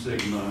d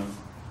sigma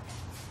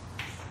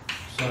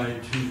psi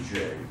 2j.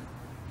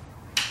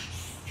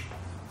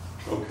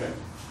 Okay.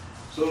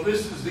 So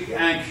this is the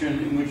action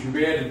in which you've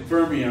added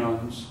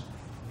fermions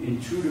in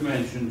 2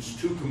 dimensions,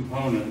 2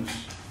 components.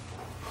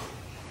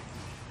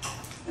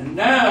 And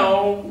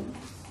now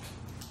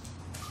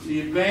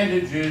the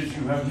advantage is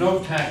you have no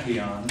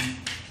tachyon.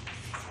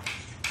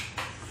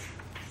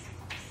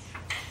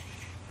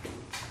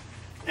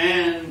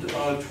 And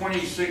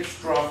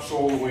 26 drops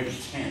all the way to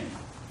 10.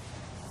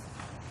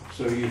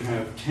 So you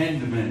have 10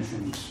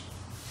 dimensions.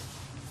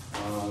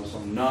 So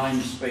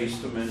 9 space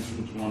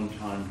dimensions, 1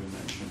 time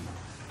dimension,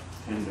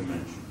 10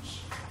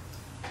 dimensions.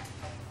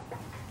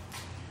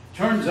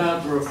 Turns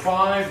out there are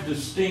 5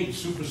 distinct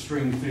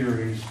superstring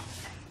theories.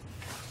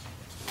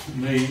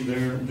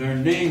 Their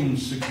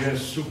names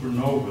suggest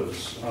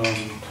supernovas.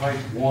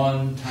 Type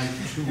 1, type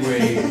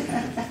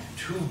 2A,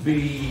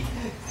 2B,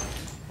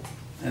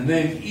 and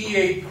then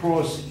E8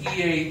 cross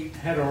E8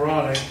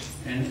 heterotic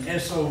and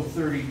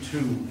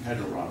SO32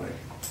 heterotic.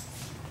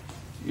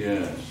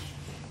 Yes.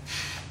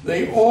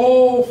 They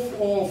all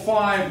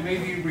 5 may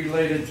be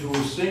related to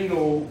a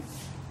single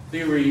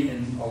theory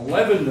in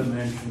 11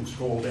 dimensions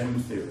called M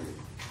theory.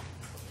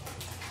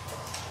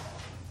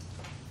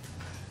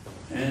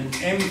 And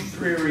M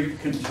theory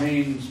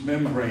contains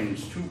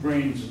membranes, 2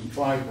 branes and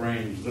 5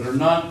 branes that are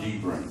not D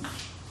branes.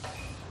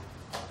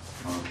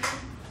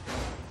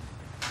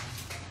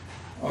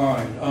 All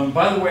right.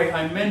 By the way,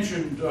 I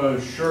mentioned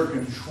Shirk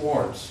and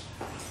Schwartz.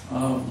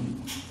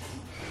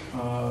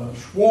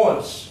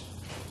 Schwartz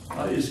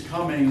is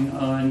coming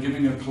and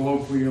giving a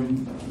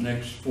colloquium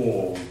next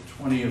fall,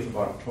 20th of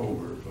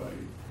October, if I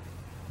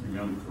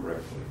remember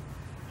correctly.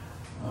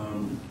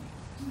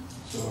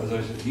 So as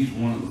I said, he's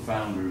one of the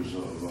founders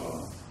of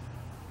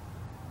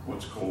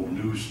what's called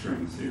new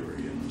string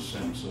theory, in the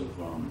sense of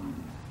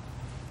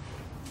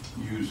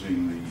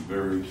using the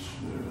various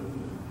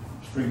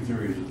string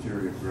theory as a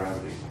theory of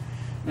gravity.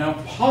 Now,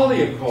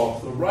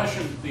 Polyakov, the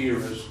Russian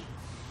theorist,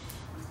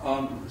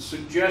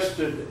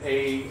 suggested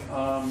a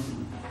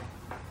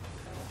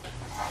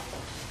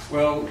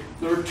well,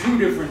 there are two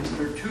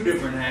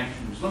different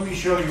actions. Let me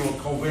show you a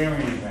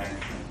covariant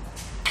action.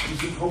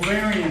 It's a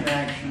covariant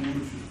action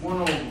which is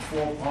 1 over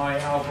 4 pi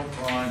alpha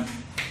prime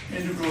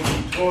integral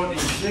d tau d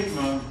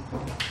sigma,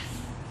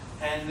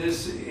 and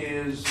this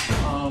is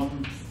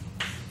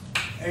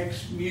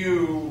x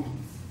mu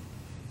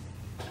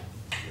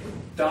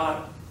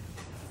dot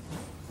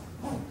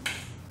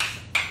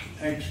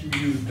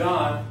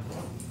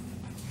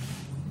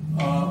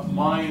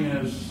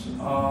minus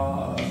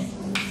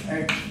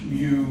x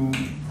mu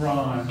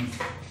prime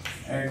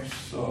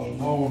x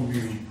lower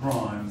mu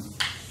prime.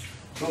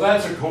 So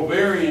that's a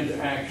covariant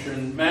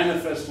action,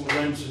 manifest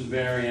Lorentz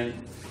invariance,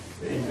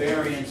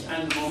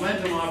 and the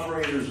momentum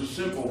operator is a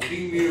simple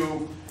d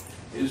mu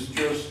is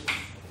just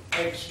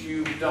x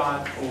mu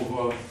dot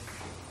over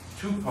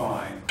 2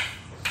 pi.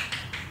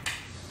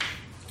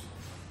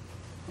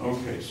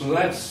 Okay, so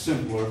that's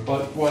simpler,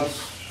 but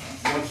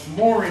what's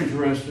more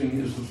interesting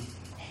is the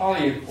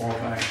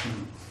Polyakov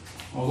action,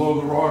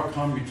 although there are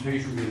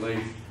commutation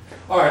relations.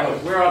 All right,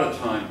 look, we're out of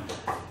time.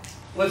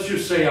 Let's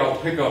just say I'll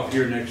pick up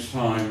here next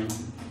time,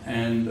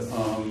 and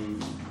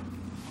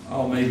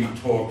I'll maybe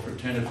talk for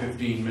 10 or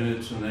 15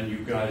 minutes, and then you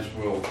guys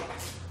will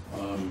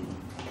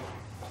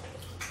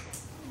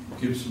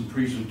give some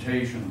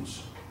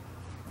presentations.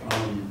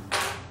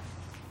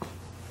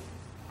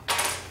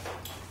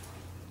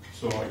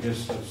 So I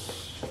guess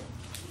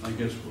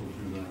we'll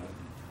do that.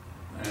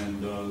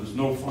 And there's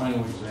no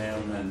final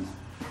exam, and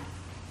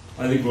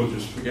I think we'll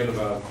just forget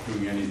about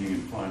doing anything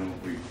in final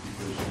week,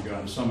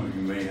 because some of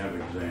you may have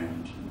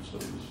exams, and so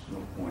there's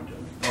no point in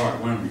it. All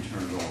right, why don't we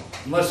turn it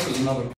off? Unless there's another